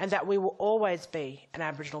 and that we will always be an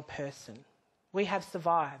Aboriginal person. We have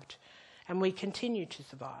survived, and we continue to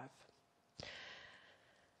survive.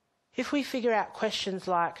 If we figure out questions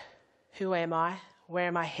like, who am I? Where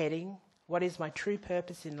am I heading? What is my true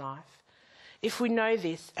purpose in life? If we know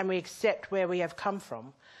this and we accept where we have come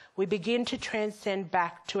from, we begin to transcend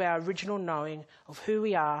back to our original knowing of who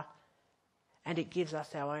we are, and it gives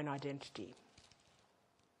us our own identity.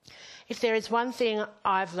 If there is one thing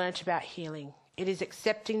I've learnt about healing, it is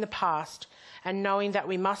accepting the past and knowing that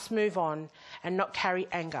we must move on and not carry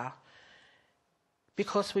anger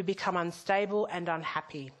because we become unstable and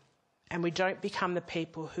unhappy, and we don't become the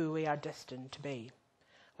people who we are destined to be.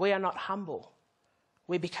 We are not humble.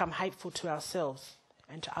 We become hateful to ourselves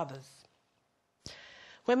and to others.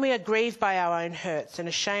 When we are grieved by our own hurts and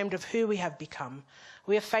ashamed of who we have become,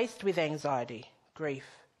 we are faced with anxiety, grief,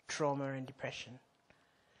 trauma and depression.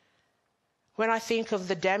 When I think of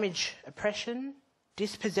the damage oppression,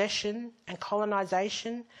 dispossession and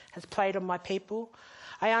colonisation has played on my people,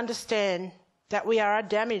 I understand that we are a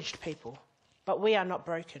damaged people, but we are not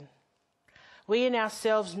broken. We in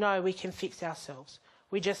ourselves know we can fix ourselves.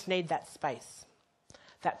 We just need that space,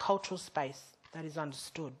 that cultural space that is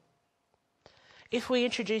understood. If we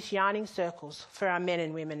introduce yarning circles for our men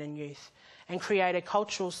and women and youth and create a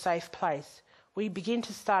cultural safe place, we begin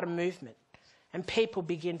to start a movement and people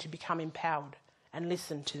begin to become empowered and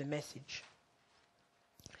listen to the message.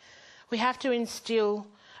 We have to instill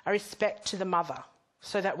a respect to the mother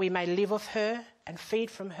so that we may live off her and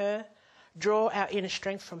feed from her, draw our inner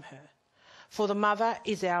strength from her. For the mother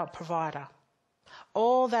is our provider.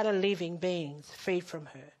 All that are living beings feed from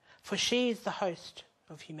her, for she is the host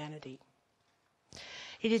of humanity.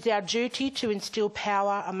 It is our duty to instill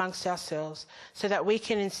power amongst ourselves so that we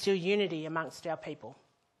can instill unity amongst our people.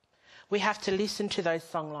 We have to listen to those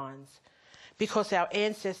songlines because our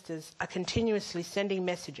ancestors are continuously sending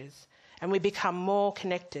messages and we become more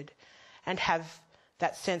connected and have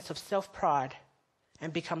that sense of self-pride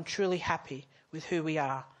and become truly happy with who we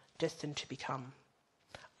are destined to become.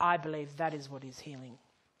 I believe that is what is healing.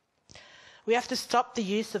 We have to stop the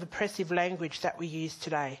use of oppressive language that we use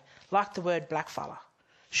today, like the word blackfella.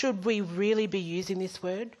 Should we really be using this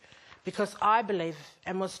word? Because I believe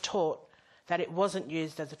and was taught that it wasn't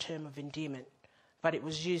used as a term of endearment, but it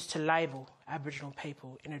was used to label Aboriginal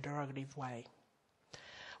people in a derogative way.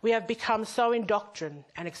 We have become so indoctrined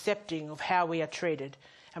and accepting of how we are treated,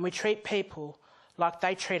 and we treat people like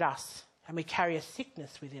they treat us, and we carry a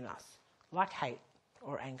sickness within us, like hate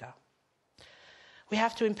or anger. We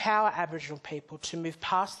have to empower Aboriginal people to move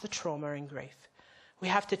past the trauma and grief. We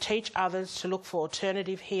have to teach others to look for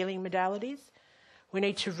alternative healing modalities. We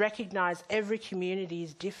need to recognise every community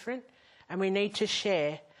is different and we need to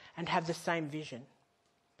share and have the same vision.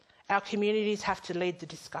 Our communities have to lead the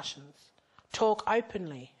discussions, talk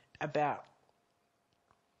openly about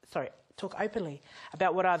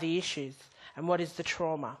what are the issues and what is the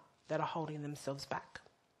trauma that are holding themselves back.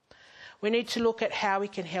 We need to look at how we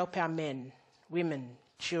can help our men, women,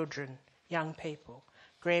 children, young people,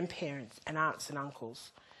 grandparents and aunts and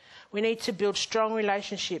uncles. We need to build strong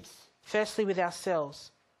relationships, firstly with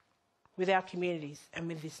ourselves, with our communities and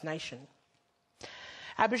with this nation.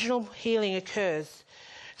 Aboriginal healing occurs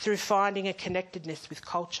through finding a connectedness with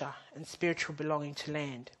culture and spiritual belonging to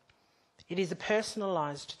land. It is a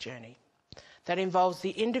personalised journey that involves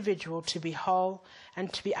the individual to be whole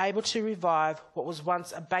and to be able to revive what was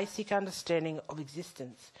once a basic understanding of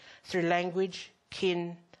existence through language,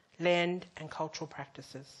 kin, land and cultural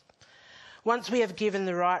practices. Once we have given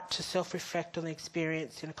the right to self-reflect on the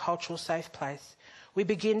experience in a cultural safe place, we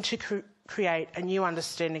begin to create a new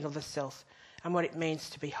understanding of the self and what it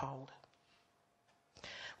means to be whole.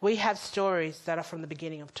 We have stories that are from the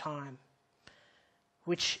beginning of time,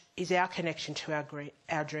 which is our connection to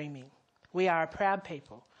our dreaming. We are a proud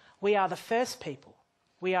people. We are the first people.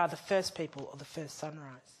 We are the first people of the first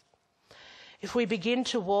sunrise. If we begin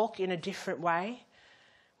to walk in a different way,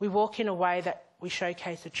 we walk in a way that we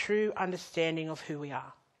showcase a true understanding of who we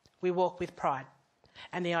are. We walk with pride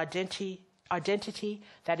and the identity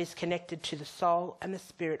that is connected to the soul and the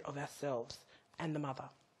spirit of ourselves and the mother.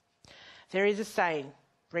 There is a saying,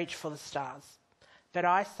 reach for the stars. But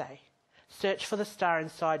I say, search for the star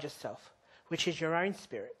inside yourself, which is your own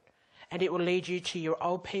spirit, and it will lead you to your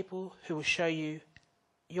old people who will show you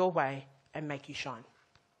your way and make you shine.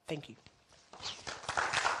 Thank you.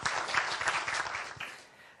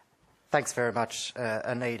 Thanks very much,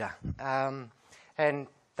 Anita. And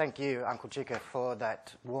thank you, Uncle Chika, for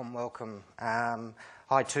that warm welcome.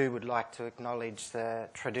 I too would like to acknowledge the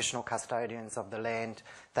traditional custodians of the land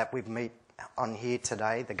that we meet on here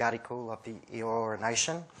today, the Gadigal of the Eora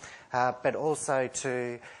Nation, but also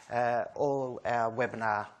to all our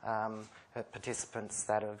webinar participants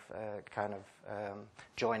that have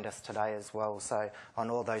joined us today as well. So on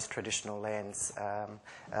all those traditional lands,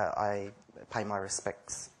 I pay my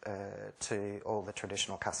respects to all the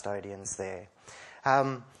traditional custodians there.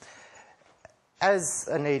 As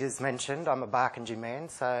Anita's mentioned, I'm a Barkindji man,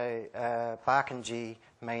 so Barkindji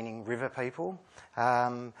meaning river people.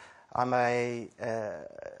 I'm a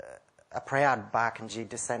proud Barkindji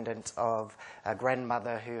descendant of a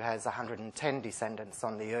grandmother who has 110 descendants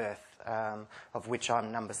on the earth, of which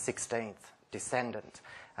I'm number 16th descendant.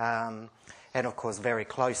 And of course very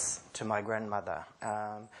close to my grandmother,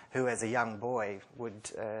 who as a young boy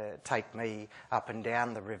would take me up and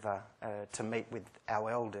down the river to meet with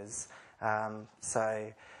our elders.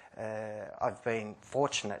 So I've been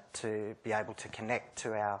fortunate to be able to connect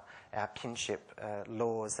to our kinship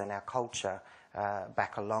laws and our culture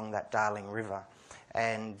back along that Darling River.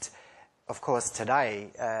 And of course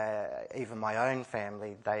today, even my own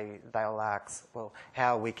family, they'll ask, well,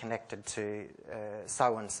 how are we connected to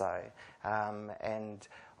so-and-so? And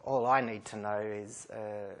all I need to know is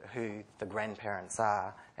who the grandparents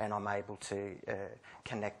are, and I'm able to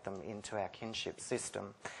connect them into our kinship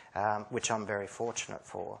system, which I'm very fortunate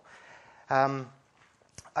for.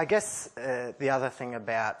 I guess the other thing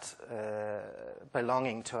about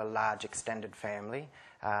belonging to a large extended family,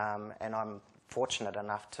 and I'm fortunate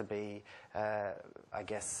enough to be, I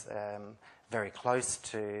guess, very close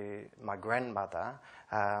to my grandmother,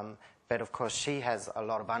 but of course she has a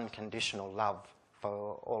lot of unconditional love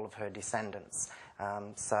for all of her descendants.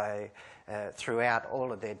 So throughout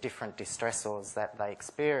all of their different distressors that they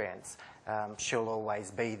experience, she'll always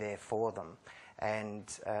be there for them. And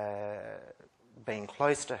being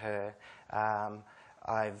close to her,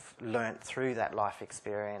 I've learnt through that life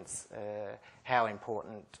experience how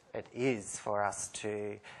important it is for us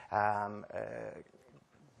to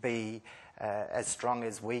be as strong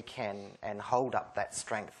as we can and hold up that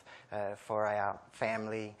strength for our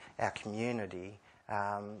family, our community,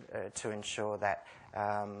 to ensure that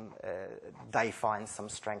they find some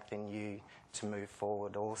strength in you to move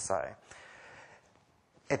forward also.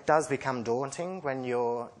 It does become daunting when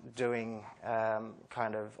you're doing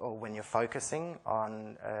or when you're focusing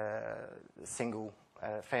on single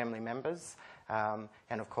family members.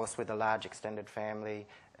 And of course with a large extended family,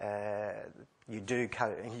 you do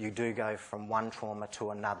go from one trauma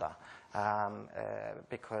to another,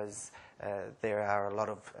 because there are a lot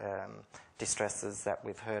of distresses that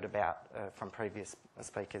we've heard about from previous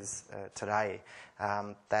speakers today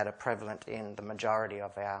that are prevalent in the majority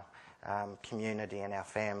of our community and our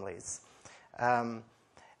families. And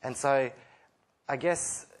so I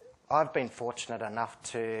guess I've been fortunate enough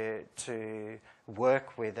to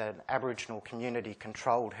work with an Aboriginal community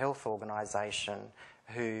controlled health organisation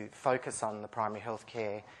who focus on the primary health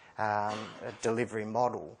care delivery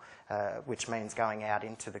model, which means going out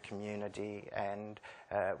into the community and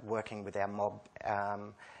working with our mob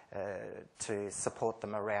to support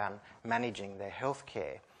them around managing their health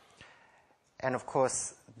care. And of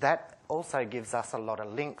course, that also gives us a lot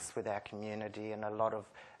of links with our community, and a lot of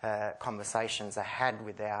conversations are had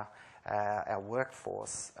with our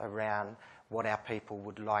workforce around what our people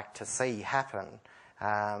would like to see happen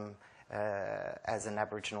as an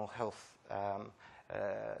Aboriginal health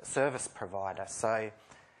service provider. So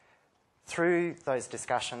through those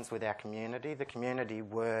discussions with our community, the community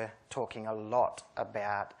were talking a lot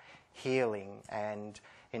about healing and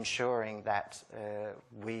ensuring that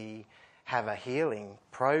we have a healing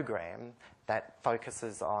program that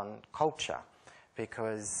focuses on culture,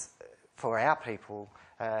 because for our people,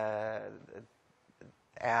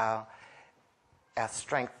 our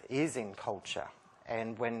strength is in culture,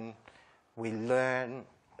 and when we learn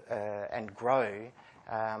and grow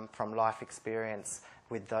from life experience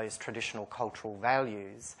with those traditional cultural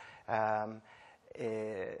values,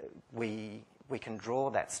 we can draw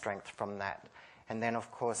that strength from that. And then of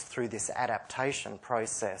course through this adaptation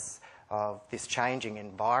process of this changing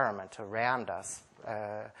environment around us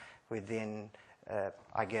within,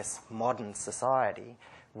 I guess, modern society,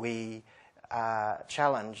 we are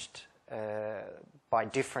challenged by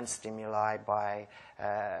different stimuli, by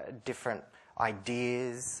different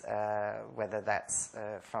ideas, whether that's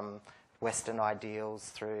from Western ideals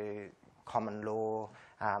through common law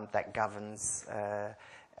that governs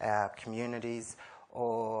our communities,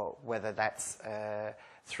 or whether that's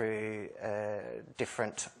through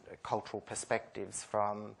different cultural perspectives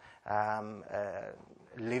from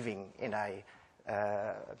living in a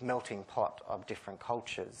melting pot of different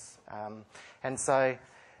cultures. And so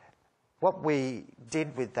what we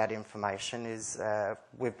did with that information is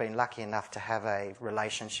we've been lucky enough to have a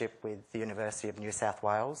relationship with the University of New South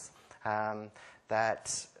Wales and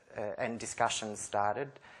discussions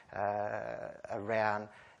started around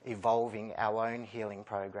evolving our own healing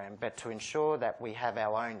program, but to ensure that we have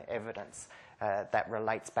our own evidence that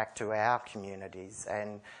relates back to our communities,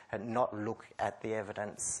 and not look at the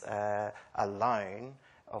evidence alone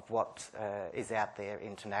of what is out there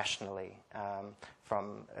internationally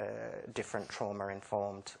from different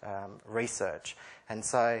trauma-informed research. And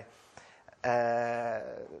so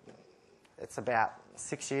it's about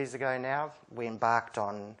 6 years ago now, we embarked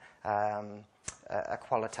on a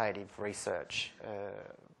qualitative research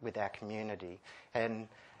with our community. And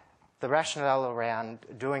the rationale around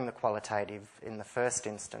doing the qualitative in the first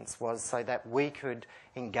instance was so that we could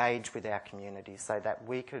engage with our community, so that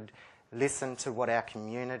we could listen to what our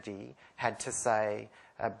community had to say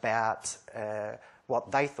about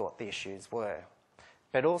what they thought the issues were,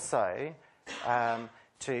 but also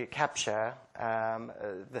to capture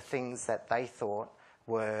the things that they thought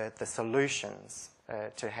were the solutions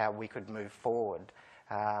to how we could move forward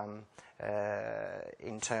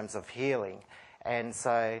in terms of healing. And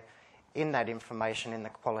so in that information, in the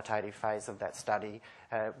qualitative phase of that study,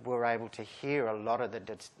 we were able to hear a lot of the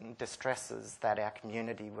distresses that our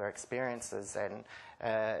community were experiencing,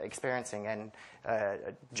 and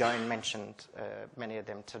Joan mentioned many of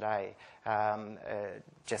them today,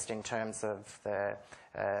 just in terms of the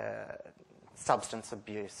substance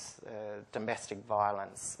abuse, domestic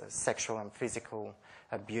violence, sexual and physical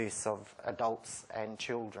abuse of adults and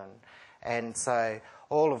children, and so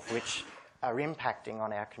all of which are impacting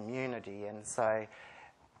on our community. And so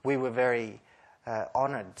we were very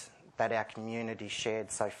honoured that our community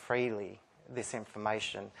shared so freely this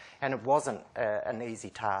information, and it wasn't an easy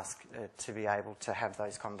task to be able to have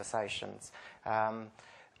those conversations.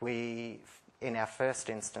 In our first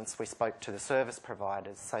instance, we spoke to the service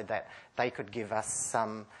providers so that they could give us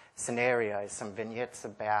some scenarios, some vignettes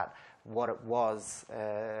about what it was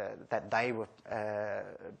that they were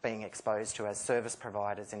being exposed to as service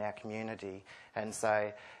providers in our community. And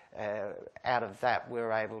so out of that, we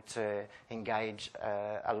were able to engage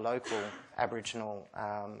a local Aboriginal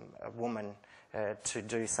woman to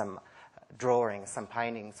do some drawings, some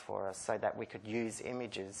paintings for us, so that we could use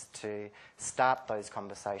images to start those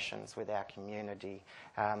conversations with our community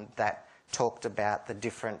that talked about the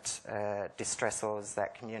different distressors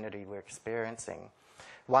that community were experiencing.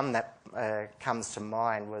 One that comes to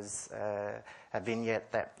mind was a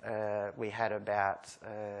vignette that we had about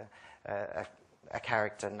a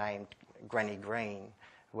character named Granny Green,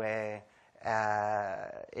 where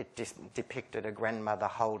it depicted a grandmother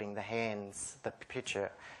holding the hands, the picture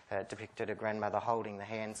depicted a grandmother holding the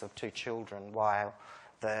hands of two children while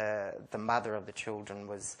the mother of the children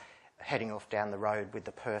was heading off down the road with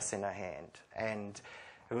the purse in her hand. And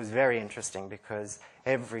it was very interesting because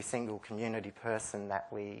every single community person that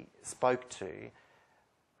we spoke to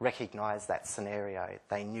recognised that scenario.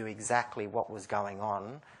 They knew exactly what was going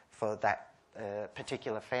on for that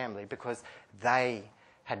particular family because they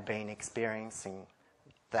had been experiencing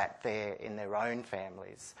that there in their own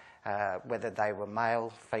families. Whether they were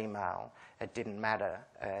male, female, it didn't matter.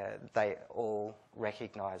 They all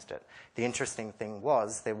recognised it. The interesting thing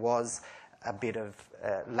was there was a bit of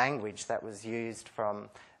language that was used from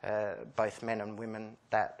both men and women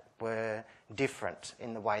that were different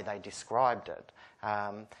in the way they described it.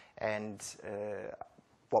 And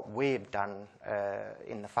what we've done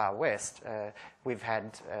in the Far West, we've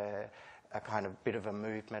had a kind of bit of a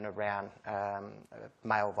movement around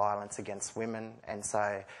male violence against women, and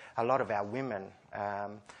so a lot of our women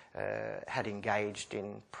had engaged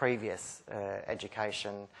in previous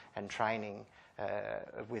education and training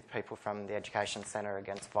with people from the Education Centre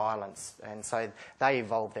Against Violence, and so they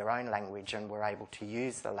evolved their own language and were able to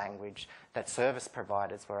use the language that service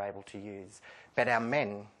providers were able to use. But our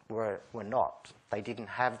men were not. They didn't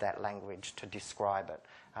have that language to describe it.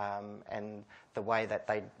 And the way that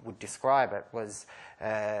they would describe it was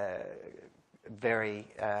very,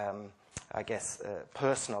 I guess,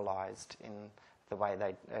 personalised in the way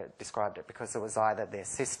they described it, because it was either their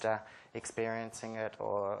sister experiencing it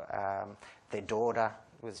or their daughter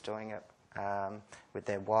was doing it with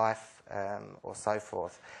their wife or so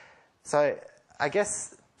forth. So I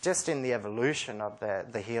guess just in the evolution of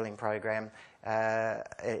the healing program,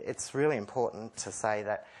 it's really important to say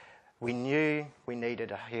that we knew we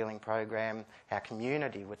needed a healing program. Our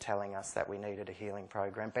community were telling us that we needed a healing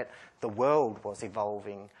program, but the world was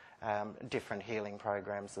evolving different healing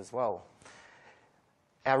programs as well.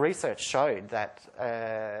 Our research showed that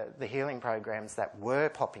the healing programs that were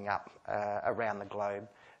popping up around the globe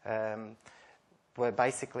were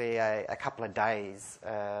basically a couple of days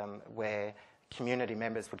where community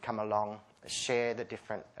members would come along, share the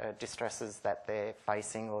different distresses that they're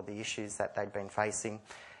facing or the issues that they'd been facing,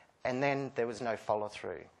 and then there was no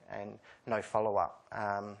follow-through and no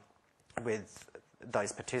follow-up with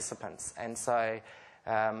those participants. And so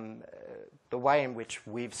the way in which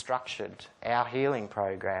we've structured our healing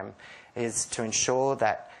program is to ensure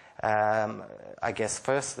that, I guess,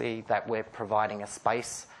 firstly, that we're providing a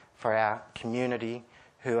space for our community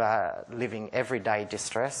who are living everyday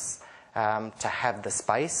distress to have the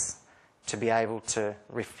space to be able to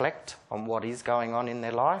reflect on what is going on in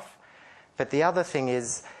their life, But the other thing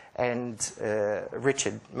is, and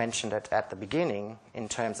Richard mentioned it at the beginning, in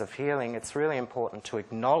terms of healing, it's really important to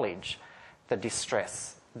acknowledge the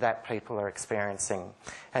distress that people are experiencing.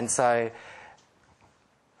 And so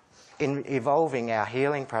in evolving our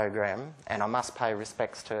healing program, and I must pay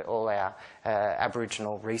respects to all our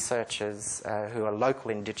Aboriginal researchers who are local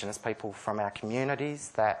Indigenous people from our communities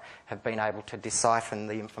that have been able to decipher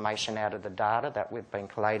the information out of the data that we've been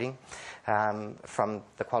collating from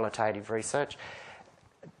the qualitative research,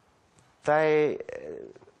 they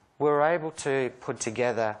were able to put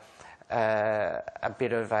together a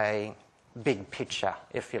bit of a big picture,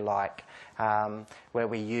 if you like, where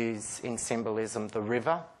we use in symbolism the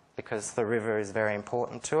river, because the river is very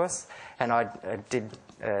important to us. And I did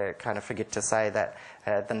kind of forget to say that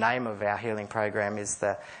the name of our healing program is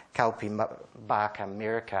the Kalpi Baka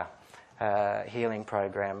Mirika healing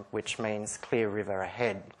program, which means clear river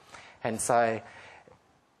ahead. And so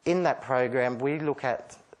in that program, we look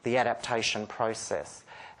at the adaptation process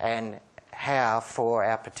and how, for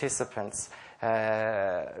our participants,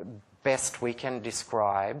 best we can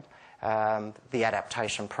describe the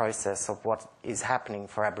adaptation process of what is happening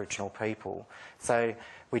for Aboriginal people. So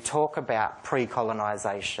we talk about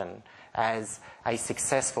pre-colonisation as a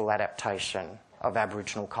successful adaptation of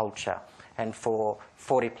Aboriginal culture, and for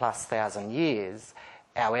 40,000+ years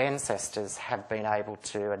our ancestors have been able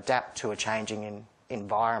to adapt to a changing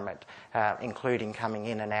environment, including coming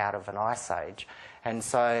in and out of an ice age. And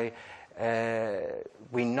so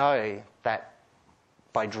we know that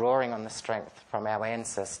by drawing on the strength from our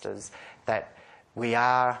ancestors, that we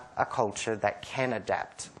are a culture that can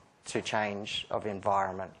adapt to change of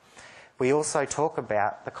environment. We also talk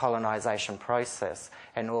about the colonisation process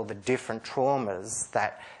and all the different traumas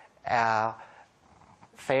that our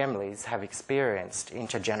families have experienced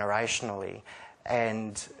intergenerationally,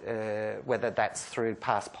 and whether that's through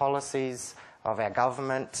past policies of our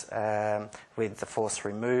government with the forced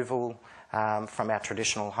removal from our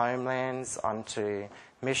traditional homelands onto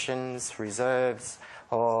missions, reserves,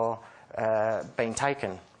 or being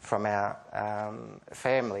taken from our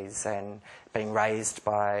families and being raised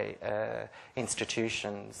by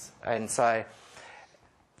institutions. And so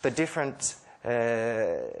the different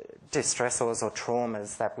distressors or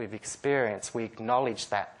traumas that we've experienced, we acknowledge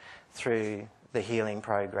that through the healing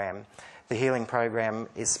program. The healing program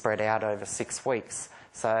is spread out over 6 weeks,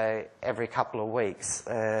 so every couple of weeks,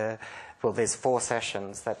 well, there's 4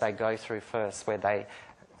 sessions that they go through first, where they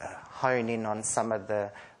hone in on some of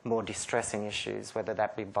the more distressing issues, whether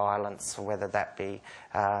that be violence or whether that be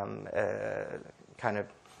kind of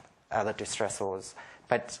other distressors.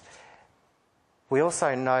 But we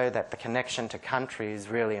also know that the connection to country is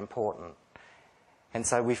really important. And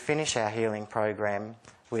so we finish our healing program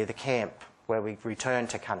with a camp where we return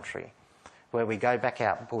to country, where we go back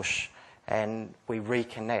out bush and we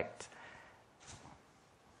reconnect.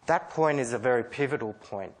 That point is a very pivotal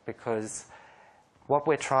point, because what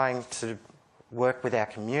we're trying to work with our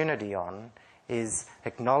community on is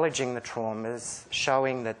acknowledging the traumas,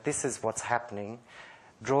 showing that this is what's happening,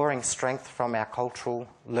 drawing strength from our cultural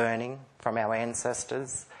learning, from our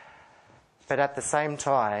ancestors, but at the same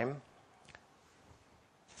time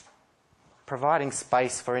providing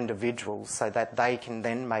space for individuals so that they can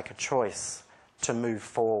then make a choice to move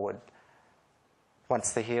forward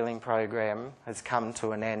once the healing program has come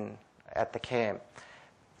to an end at the camp,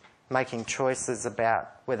 making choices about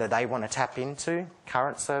whether they want to tap into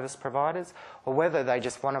current service providers or whether they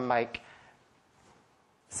just want to make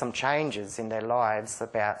some changes in their lives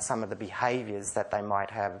about some of the behaviours that they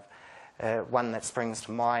might have. One that springs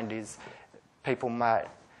to mind is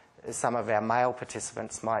some of our male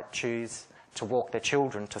participants might choose to walk their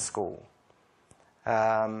children to school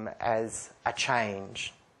as a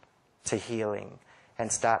change to healing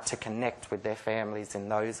and start to connect with their families in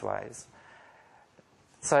those ways.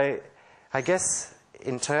 So I guess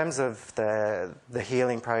in terms of the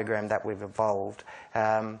healing program that we've evolved,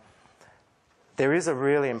 there is a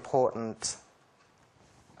really important,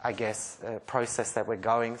 I guess, process that we're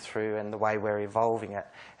going through and the way we're evolving it.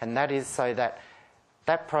 And that is so that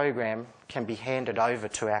that program can be handed over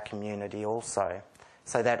to our community also,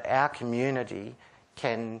 so that our community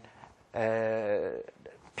can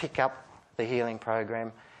pick up the healing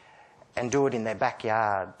program and do it in their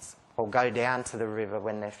backyards, or go down to the river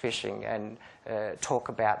when they're fishing and talk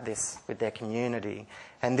about this with their community.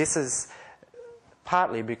 And this is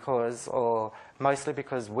partly because, or mostly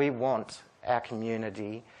because, we want our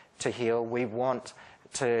community to heal. We want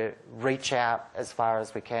to reach out as far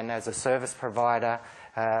as we can. As a service provider,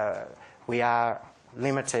 we are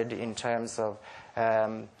limited in terms of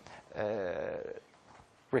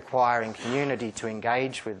requiring community to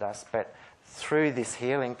engage with us, but through this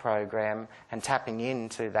healing program and tapping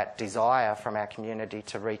into that desire from our community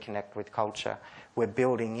to reconnect with culture, we're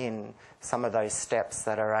building in some of those steps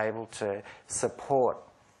that are able to support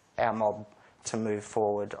our mob to move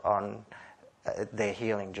forward on their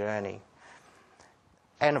healing journey.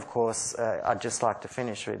 And of course, I'd just like to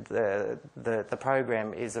finish with the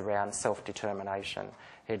program is around self-determination.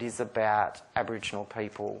 It is about Aboriginal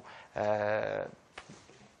people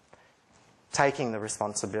taking the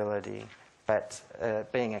responsibility, but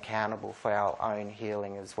being accountable for our own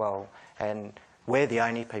healing as well. And we're the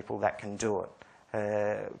only people that can do it.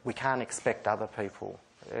 We can't expect other people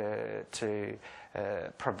to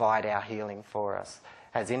provide our healing for us.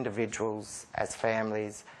 As individuals, as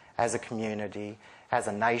families, as a community, as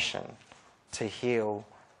a nation, to heal,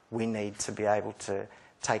 we need to be able to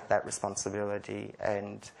take that responsibility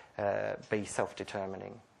and be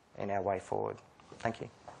self-determining in our way forward. Thank you.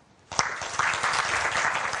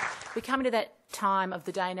 We're coming to that time of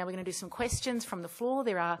the day now. We're going to do some questions from the floor.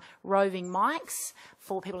 There are roving mics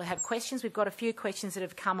for people who have questions. We've got a few questions that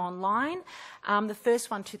have come online. The first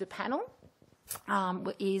one to the panel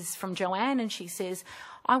is from Joanne, and she says,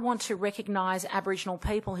 I want to recognise Aboriginal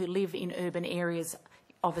people who live in urban areas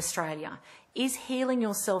of Australia. Is healing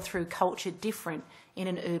yourself through culture different in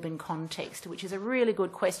an urban context? Which is a really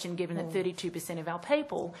good question, given that 32% of our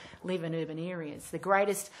people live in urban areas. The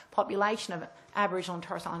greatest population of Aboriginal and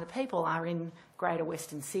Torres Islander people are in Greater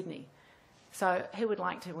Western Sydney. So who would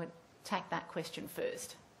like to take that question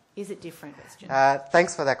first? Is it different?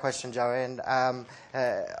 Thanks for that question, Joanne.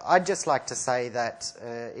 I'd just like to say that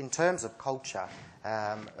in terms of culture,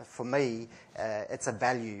 for me, it's a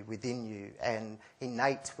value within you and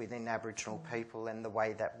innate within Aboriginal people, and the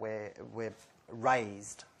way that we're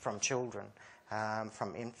raised from children,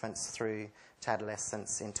 from infants through to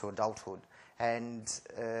adolescence into adulthood. And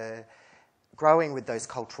growing with those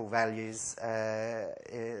cultural values,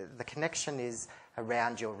 the connection is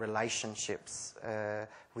around your relationships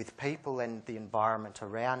with people and the environment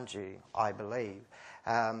around you, I believe.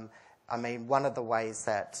 I mean, one of the ways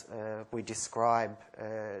that we describe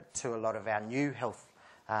to a lot of our new health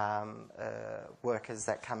workers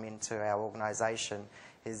that come into our organisation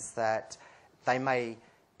is that they may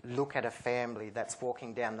look at a family that's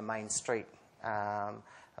walking down the main street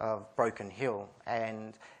of Broken Hill,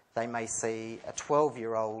 and they may see a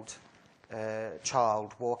 12-year-old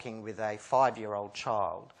child walking with a 5-year-old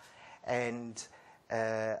child, and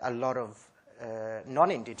a lot of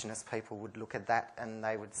non-Indigenous people would look at that and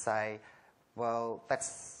they would say, well,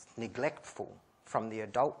 that's neglectful from the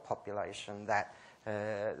adult population that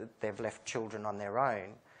they've left children on their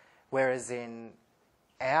own. Whereas in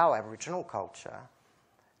our Aboriginal culture,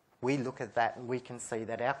 we look at that and we can see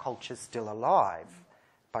that our culture's still alive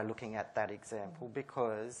by looking at that example,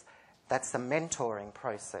 because that's the mentoring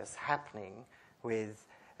process happening with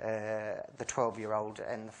the 12-year-old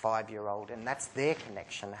and the 5-year-old, and that's their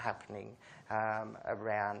connection happening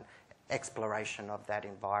around exploration of that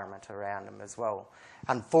environment around them as well.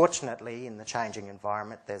 Unfortunately, in the changing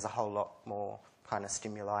environment, there's a whole lot more kind of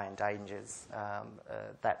stimuli and dangers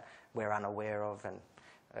that we're unaware of, and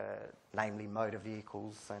namely motor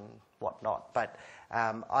vehicles and whatnot. But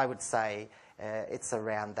I would say it's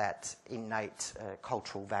around that innate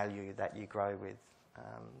cultural value that you grow with,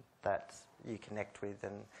 that you connect with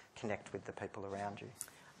and connect with the people around you.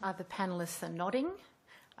 The panellists are nodding.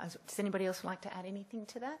 Does anybody else like to add anything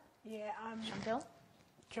to that? Yeah, Shondelle?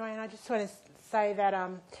 Joanne, I just want to say that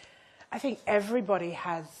I think everybody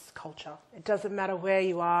has culture. It doesn't matter where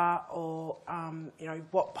you are or you know,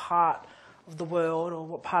 what part of the world or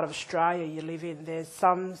what part of Australia you live in. There's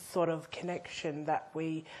some sort of connection that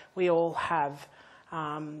we all have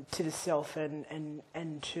to the self and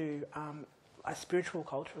to a spiritual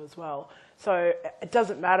culture as well. So it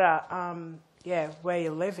doesn't matter, where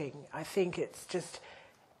you're living. I think it's just,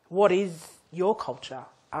 what is your culture?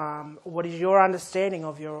 What is your understanding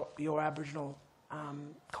of your Aboriginal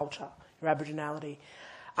culture, your Aboriginality?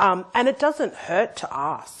 And it doesn't hurt to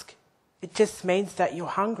ask. It just means that you're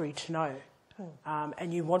hungry to know,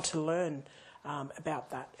 and you want to learn about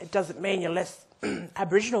that. It doesn't mean you're less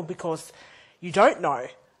Aboriginal because you don't know,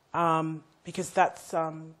 because that's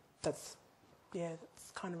kind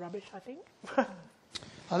of rubbish, I think.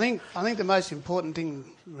 I think the most important thing,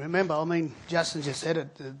 remember, I mean, Justin just said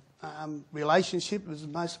it, the relationship was the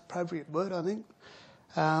most appropriate word, I think.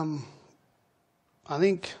 I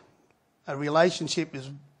think a relationship is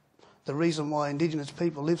the reason why Indigenous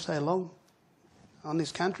people live so long on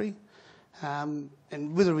this country. And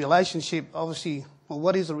with a relationship, obviously, well,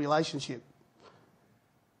 what is a relationship?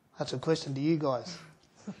 That's a question to you guys.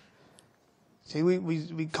 See,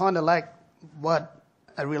 we kind of lack what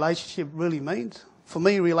a relationship really means. For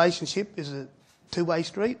me, a relationship is a two-way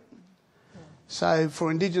street. So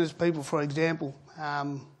for Indigenous people, for example,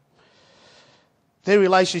 their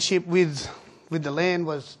relationship with the land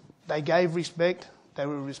was they gave respect, they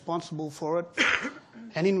were responsible for it,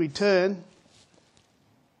 and in return,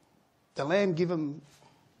 the land gave them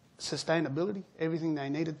sustainability, everything they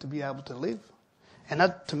needed to be able to live. And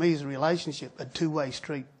that, to me, is a relationship, a two-way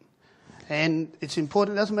street. And it's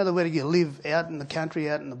important, it doesn't matter whether you live out in the country,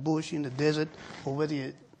 out in the bush, in the desert, or whether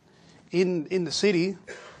you're in the city,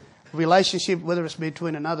 relationship, whether it's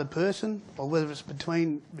between another person or whether it's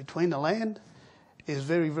between the land, is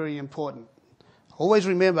very, very important. Always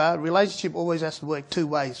remember, a relationship always has to work two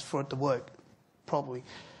ways for it to work properly.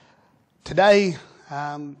 Today,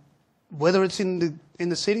 whether it's in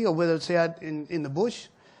the city or whether it's out in the bush,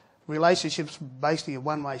 relationships basically a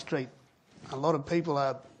one-way street. A lot of people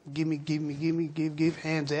are give,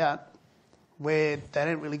 hands out, where they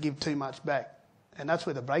don't really give too much back. And that's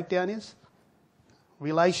where the breakdown is.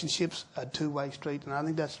 Relationships are a two-way street, and I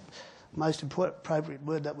think that's the most appropriate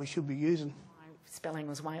word that we should be using. My spelling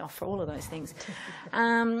was way off for all of those things. We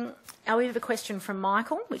have a question from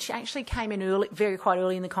Michael, which actually came in quite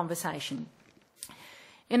early in the conversation.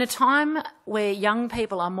 In a time where young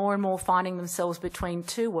people are more and more finding themselves between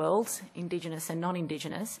two worlds, Indigenous and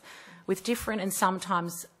non-Indigenous, with different and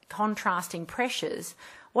sometimes contrasting pressures,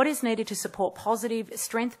 what is needed to support positive,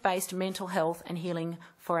 strength-based mental health and healing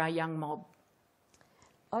for our young mob?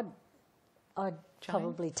 I'd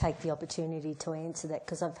probably take the opportunity to answer that,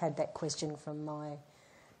 because I've had that question from my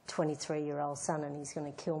 23-year-old son, and he's going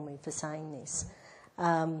to kill me for saying this.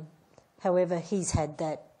 However, he's had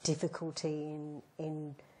that difficulty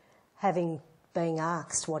in being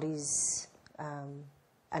asked what is an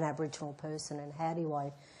Aboriginal person, and how do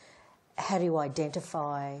you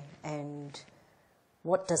identify, and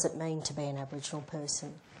what does it mean to be an Aboriginal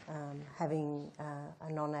person, having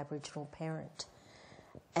a non-Aboriginal parent.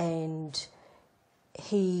 And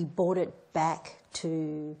he brought it back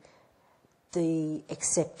to the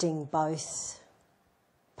accepting both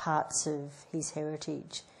parts of his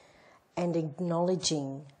heritage and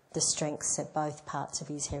acknowledging the strengths that both parts of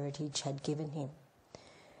his heritage had given him.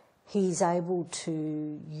 He's able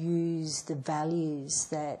to use the values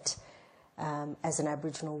that, as an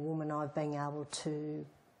Aboriginal woman, I've been able to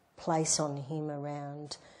place on him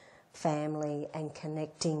around family and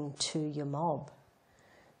connecting to your mob,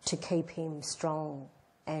 to keep him strong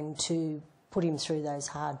and to put him through those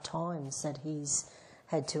hard times that he's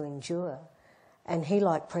had to endure. And he,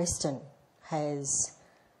 like Preston, has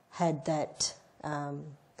had that,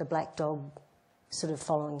 the black dog sort of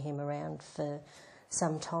following him around for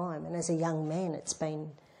some time. And as a young man, it's been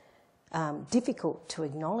difficult to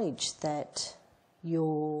acknowledge that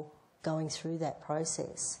you're going through that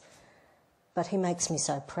process. But he makes me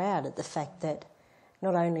so proud at the fact that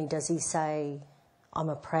not only does he say, I'm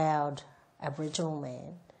a proud Aboriginal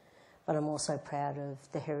man, but I'm also proud of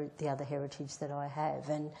the other heritage that I have.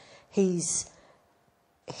 And he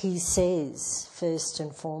says, first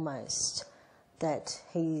and foremost, that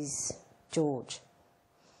he's George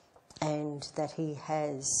and that he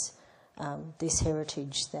has this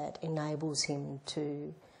heritage that enables him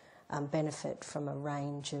to benefit from a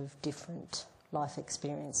range of different life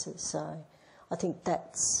experiences. So I think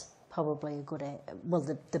that's probably a good,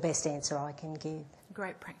 the best answer I can give.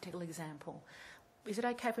 Great practical example. Is it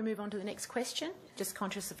okay if we move on to the next question? Just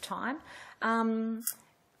conscious of time.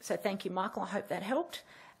 So thank you, Michael. I hope that helped.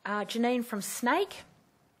 Janine from Snake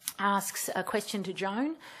asks a question to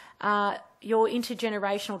Joan. Your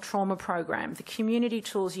intergenerational trauma program, the community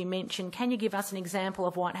tools you mentioned, can you give us an example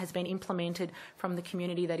of what has been implemented from the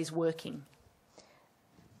community that is working?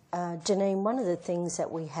 Janine, one of the things that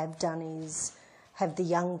we have done is have the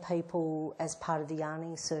young people, as part of the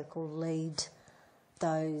yarning circle, lead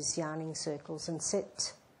those yarning circles and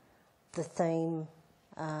set the theme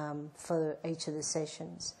for each of the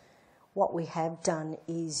sessions. What we have done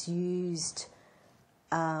is used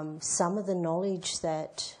some of the knowledge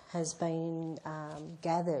that has been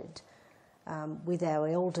gathered with our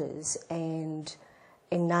elders and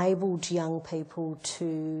enabled young people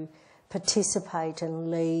to participate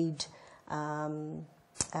and lead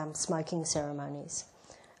smoking ceremonies,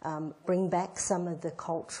 bring back some of the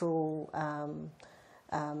cultural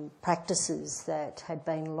practices that had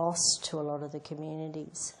been lost to a lot of the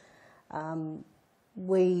communities.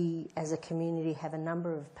 We, as a community, have a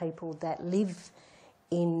number of people that live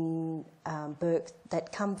in Bourke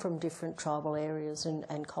that come from different tribal areas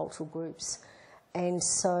and cultural groups. And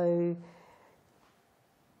so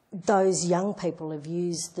those young people have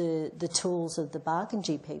used the tools of the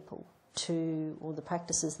Barkindji people or the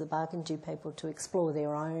practices of the Barkindji people to explore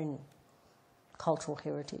their own cultural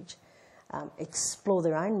heritage, explore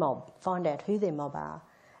their own mob, find out who their mob are,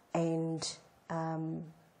 and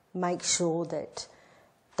make sure that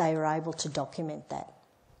they are able to document that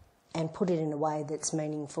and put it in a way that's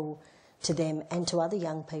meaningful to them and to other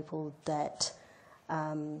young people that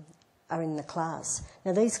are in the class.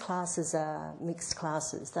 Now, these classes are mixed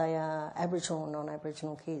classes. They are Aboriginal and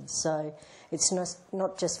non-Aboriginal kids. So it's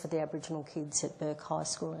not just for the Aboriginal kids at Burke High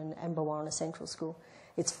School and Amberwarrina Central School.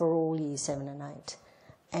 It's for all Year 7 and 8.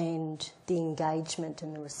 And the engagement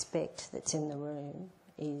and the respect that's in the room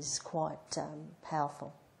is quite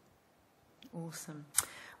powerful. Awesome.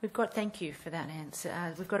 Thank you for that answer.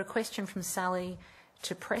 We've got a question from Sally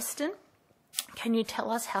to Preston. Can you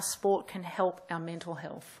tell us how sport can help our mental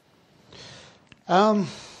health?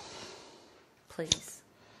 Please.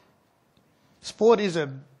 Sport is a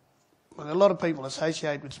lot of people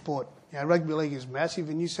associate with sport. You know, rugby league is massive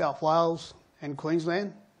in New South Wales and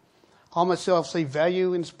Queensland. I myself see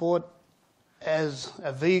value in sport as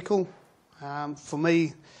a vehicle. For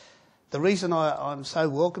me, the reason I'm so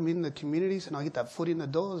welcome in the communities and I get that foot in the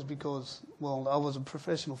door is because, well, I was a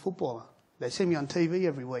professional footballer. They see me on TV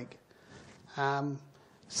every week.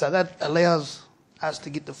 So that allows us to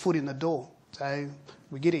get the foot in the door. So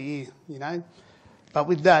we get it here, you know. But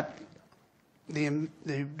with that, the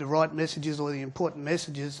right messages or the important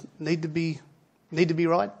messages need to be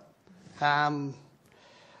right.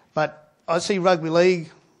 But I see rugby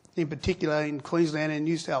league, in particular in Queensland and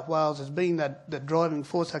New South Wales, as being that driving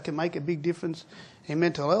force that can make a big difference in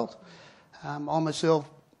mental health. I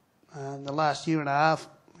myself, the last year and a half,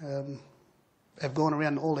 have gone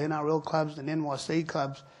around all the NRL clubs and NYC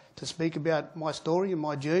clubs to speak about my story and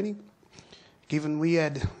my journey. Given we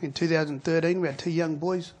had, in 2013, we had 2 young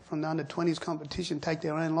boys from the under-20s competition take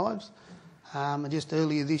their own lives. And just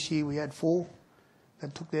earlier this year we had 4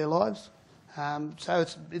 that took their lives. So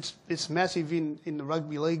it's massive in the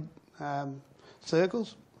rugby league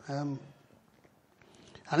circles. I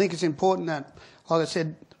think it's important that, like I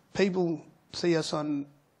said, people see us on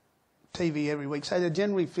TV every week, so they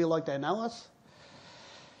generally feel like they know us.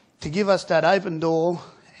 To give us that open door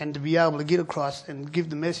and to be able to get across and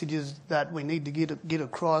give the messages that we need to get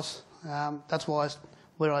across, that's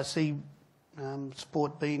where I see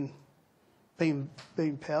sport being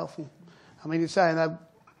powerful. I mean, it's saying that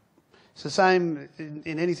it's the same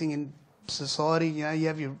in anything in society. You know, you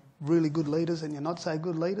have your really good leaders and your not so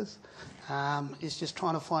good leaders. It's just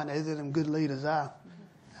trying to find out who them good leaders are.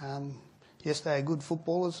 Yes, they are good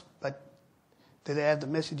footballers, but do they have the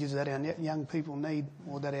messages that our young people need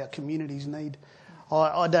or that our communities need?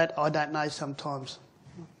 I don't know sometimes.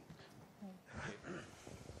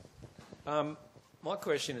 My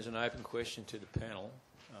question is an open question to the panel,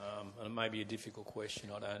 and it may be a difficult question,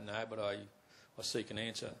 I don't know, but I seek an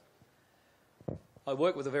answer. I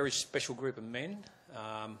work with a very special group of men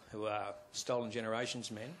who are stolen generations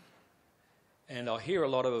men, and I hear a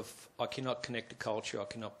lot of, I cannot connect to culture, I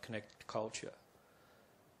cannot connect to culture.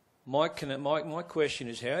 My question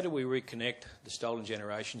is, how do we reconnect the stolen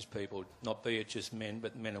generations people, not be it just men,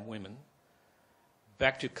 but men and women,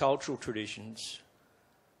 back to cultural traditions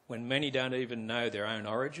when many don't even know their own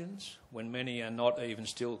origins, when many are not even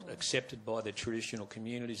still accepted by their traditional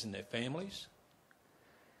communities and their families,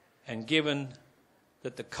 and given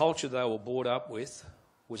that the culture they were brought up with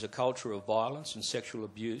was a culture of violence and sexual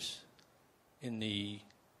abuse in the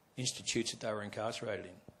institutes that they were incarcerated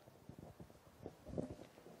in.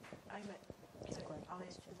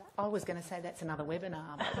 I was going to say that's another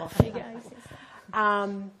webinar. Off you go.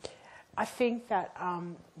 I think that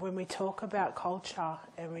when we talk about culture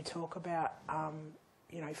and we talk about,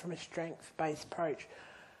 from a strength-based approach,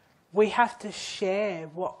 we have to share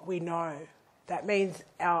what we know. That means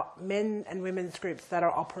our men and women's groups that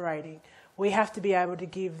are operating, we have to be able to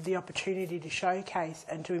give the opportunity to showcase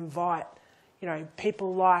and to invite,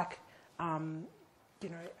 people like,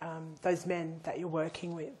 those men that you're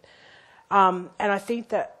working with. And I think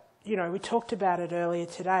that, we talked about it earlier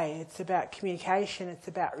today. It's about communication, it's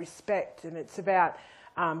about respect, and it's about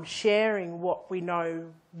sharing what we know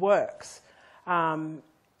works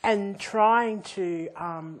and trying to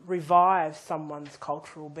revive someone's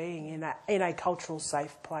cultural being in a cultural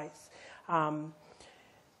safe place, and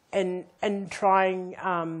trying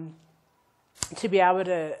to be able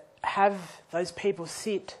to have those people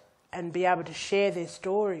sit and be able to share their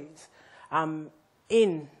stories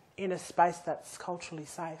in a space that's culturally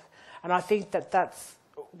safe. And I think that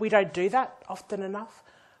we don't do that often enough.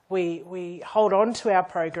 We hold on to our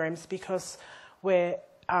programs because we're,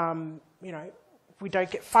 we don't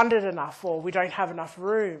get funded enough or we don't have enough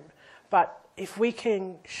room. But if we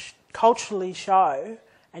can culturally show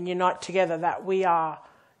and unite together that we are,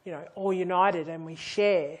 all united and we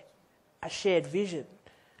share a shared vision,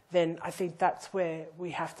 then I think that's where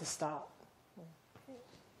we have to start.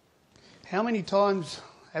 How many times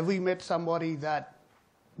have we met somebody that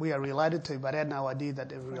we are related to but had no idea that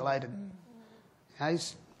they were related?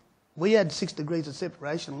 We had 6 degrees of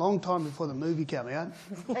separation a long time before the movie came out.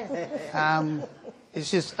 It's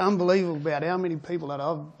just unbelievable about how many people that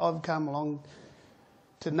I've come along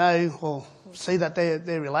to know or see that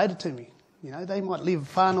they're related to me. They might live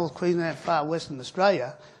far North Queensland, far Western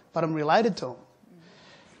Australia, but I'm related to them.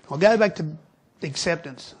 I'll go back to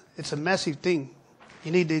acceptance. It's a massive thing.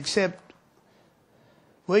 You need to accept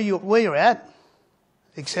where you're at,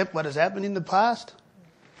 accept what has happened in the past.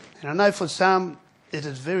 And I know for some it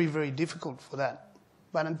is very, very difficult for that.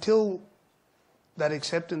 But until that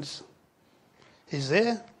acceptance is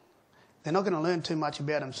there, they're not going to learn too much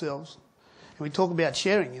about themselves. And we talk about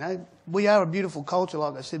sharing, We are a beautiful culture,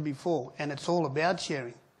 like I said before, and it's all about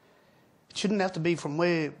sharing. It shouldn't have to be from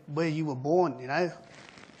where you were born,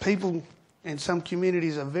 People in some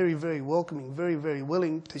communities are very, very welcoming, very, very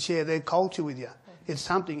willing to share their culture with you. It's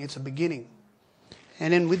a beginning.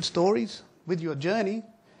 And then with stories, with your journey,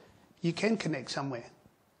 you can connect somewhere.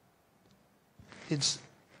 It's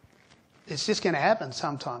just going to happen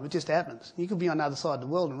sometime. It just happens. You could be on the other side of the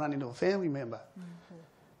world and run into a family member. Mm-hmm.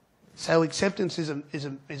 So acceptance is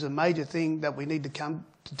a major thing that we need to come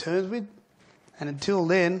to terms with. And until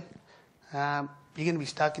then, you're going to be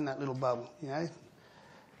stuck in that little bubble.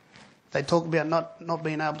 They talk about not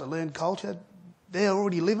being able to learn culture. They're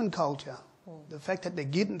already living culture. The fact that they're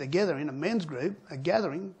getting together in a men's group, a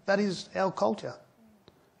gathering, that is our culture.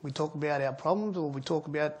 We talk about our problems, or we talk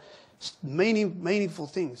about meaningful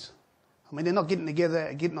things. They're not getting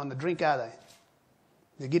together, getting on the drink, are they?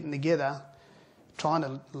 They're getting together, trying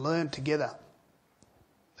to learn together.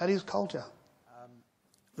 That is culture.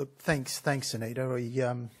 Look, thanks, Anita.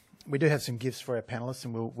 We do have some gifts for our panellists,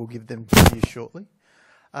 and we'll give them to you shortly.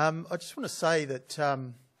 I just want to say that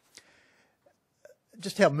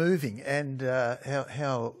just how moving and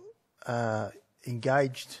how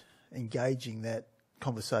engaging that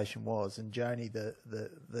conversation was, and Joni,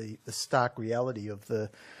 the stark reality of the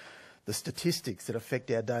statistics that affect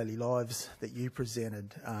our daily lives that you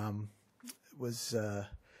presented was,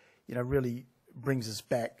 really brings us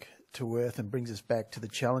back to earth and brings us back to the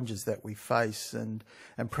challenges that we face. And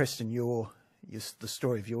Preston, the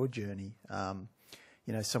story of your journey,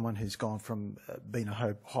 someone who's gone from being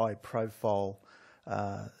a high-profile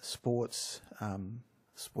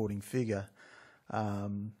sporting figure,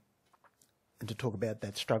 and to talk about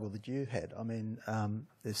that struggle that you had.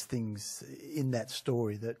 There's things in that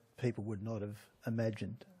story that people would not have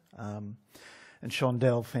imagined. And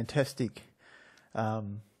Shondelle, fantastic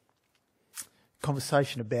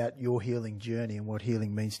conversation about your healing journey and what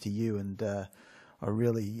healing means to you. And I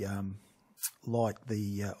really like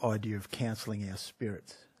the idea of counselling our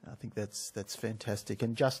spirits. I think that's fantastic.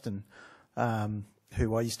 And Justin,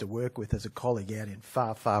 who I used to work with as a colleague out in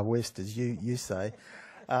far, far west, as you say,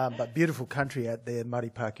 but beautiful country out there,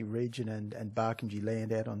 Murray-Parky region and Barkindji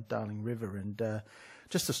land out on Darling River. And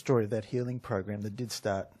just the story of that healing program that did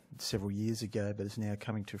start several years ago but is now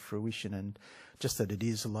coming to fruition, and just that it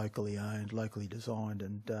is locally owned, locally designed,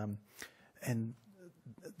 and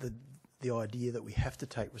the idea that we have to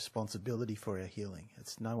take responsibility for our healing.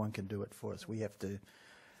 No one can do it for us. We have to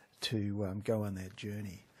go on that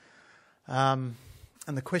journey.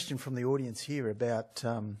 And the question from the audience here about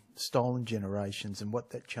stolen generations and what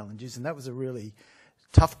that challenge is, and that was a really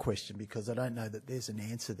tough question because I don't know that there's an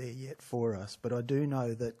answer there yet for us, but I do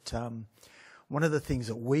know that one of the things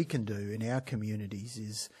that we can do in our communities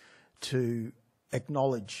is to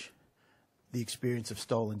acknowledge the experience of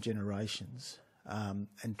stolen generations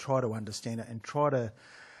and try to understand it and try to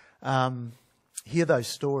hear those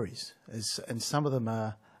stories, and some of them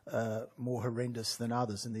are more horrendous than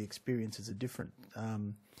others, and the experiences are different.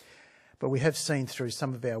 But we have seen through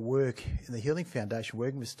some of our work in the Healing Foundation,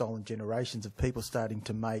 working with stolen generations, of people starting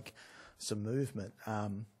to make some movement.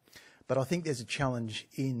 But I think there's a challenge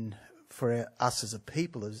for us as a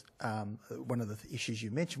people. As one of the issues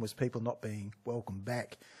you mentioned was people not being welcomed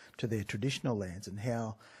back to their traditional lands, and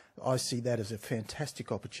how I see that as a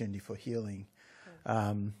fantastic opportunity for healing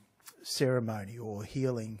ceremony or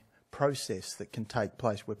healing process that can take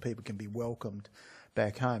place where people can be welcomed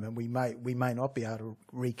back home. And we may not be able to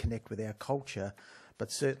reconnect with our culture,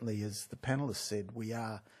 but certainly, as the panellists said, we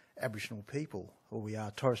are Aboriginal people, or we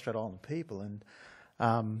are Torres Strait Islander people, and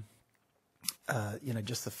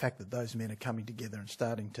just the fact that those men are coming together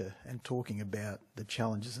and talking about the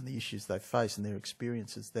challenges and the issues they face and their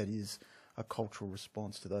experiences, that is a cultural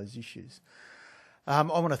response to those issues. I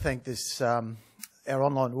want to thank our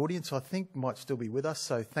online audience, I think, might still be with us,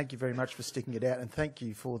 so thank you very much for sticking it out, and thank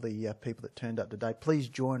you for the people that turned up today. Please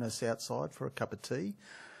join us outside for a cup of tea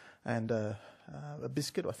and a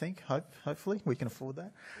biscuit, I think, hopefully. We can afford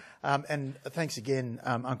that. And thanks again,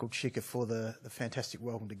 Uncle Chicka, for the fantastic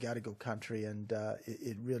welcome to Gadigal country, and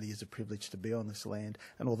it really is a privilege to be on this land.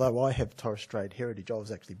 And although I have Torres Strait heritage, I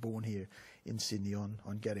was actually born here in Sydney on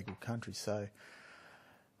Gadigal country, so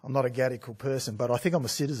I'm not a Gadigal person, but I think I'm a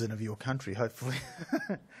citizen of your country, hopefully.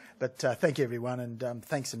 But thank you, everyone, and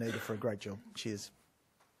thanks, Anita, for a great job. Cheers.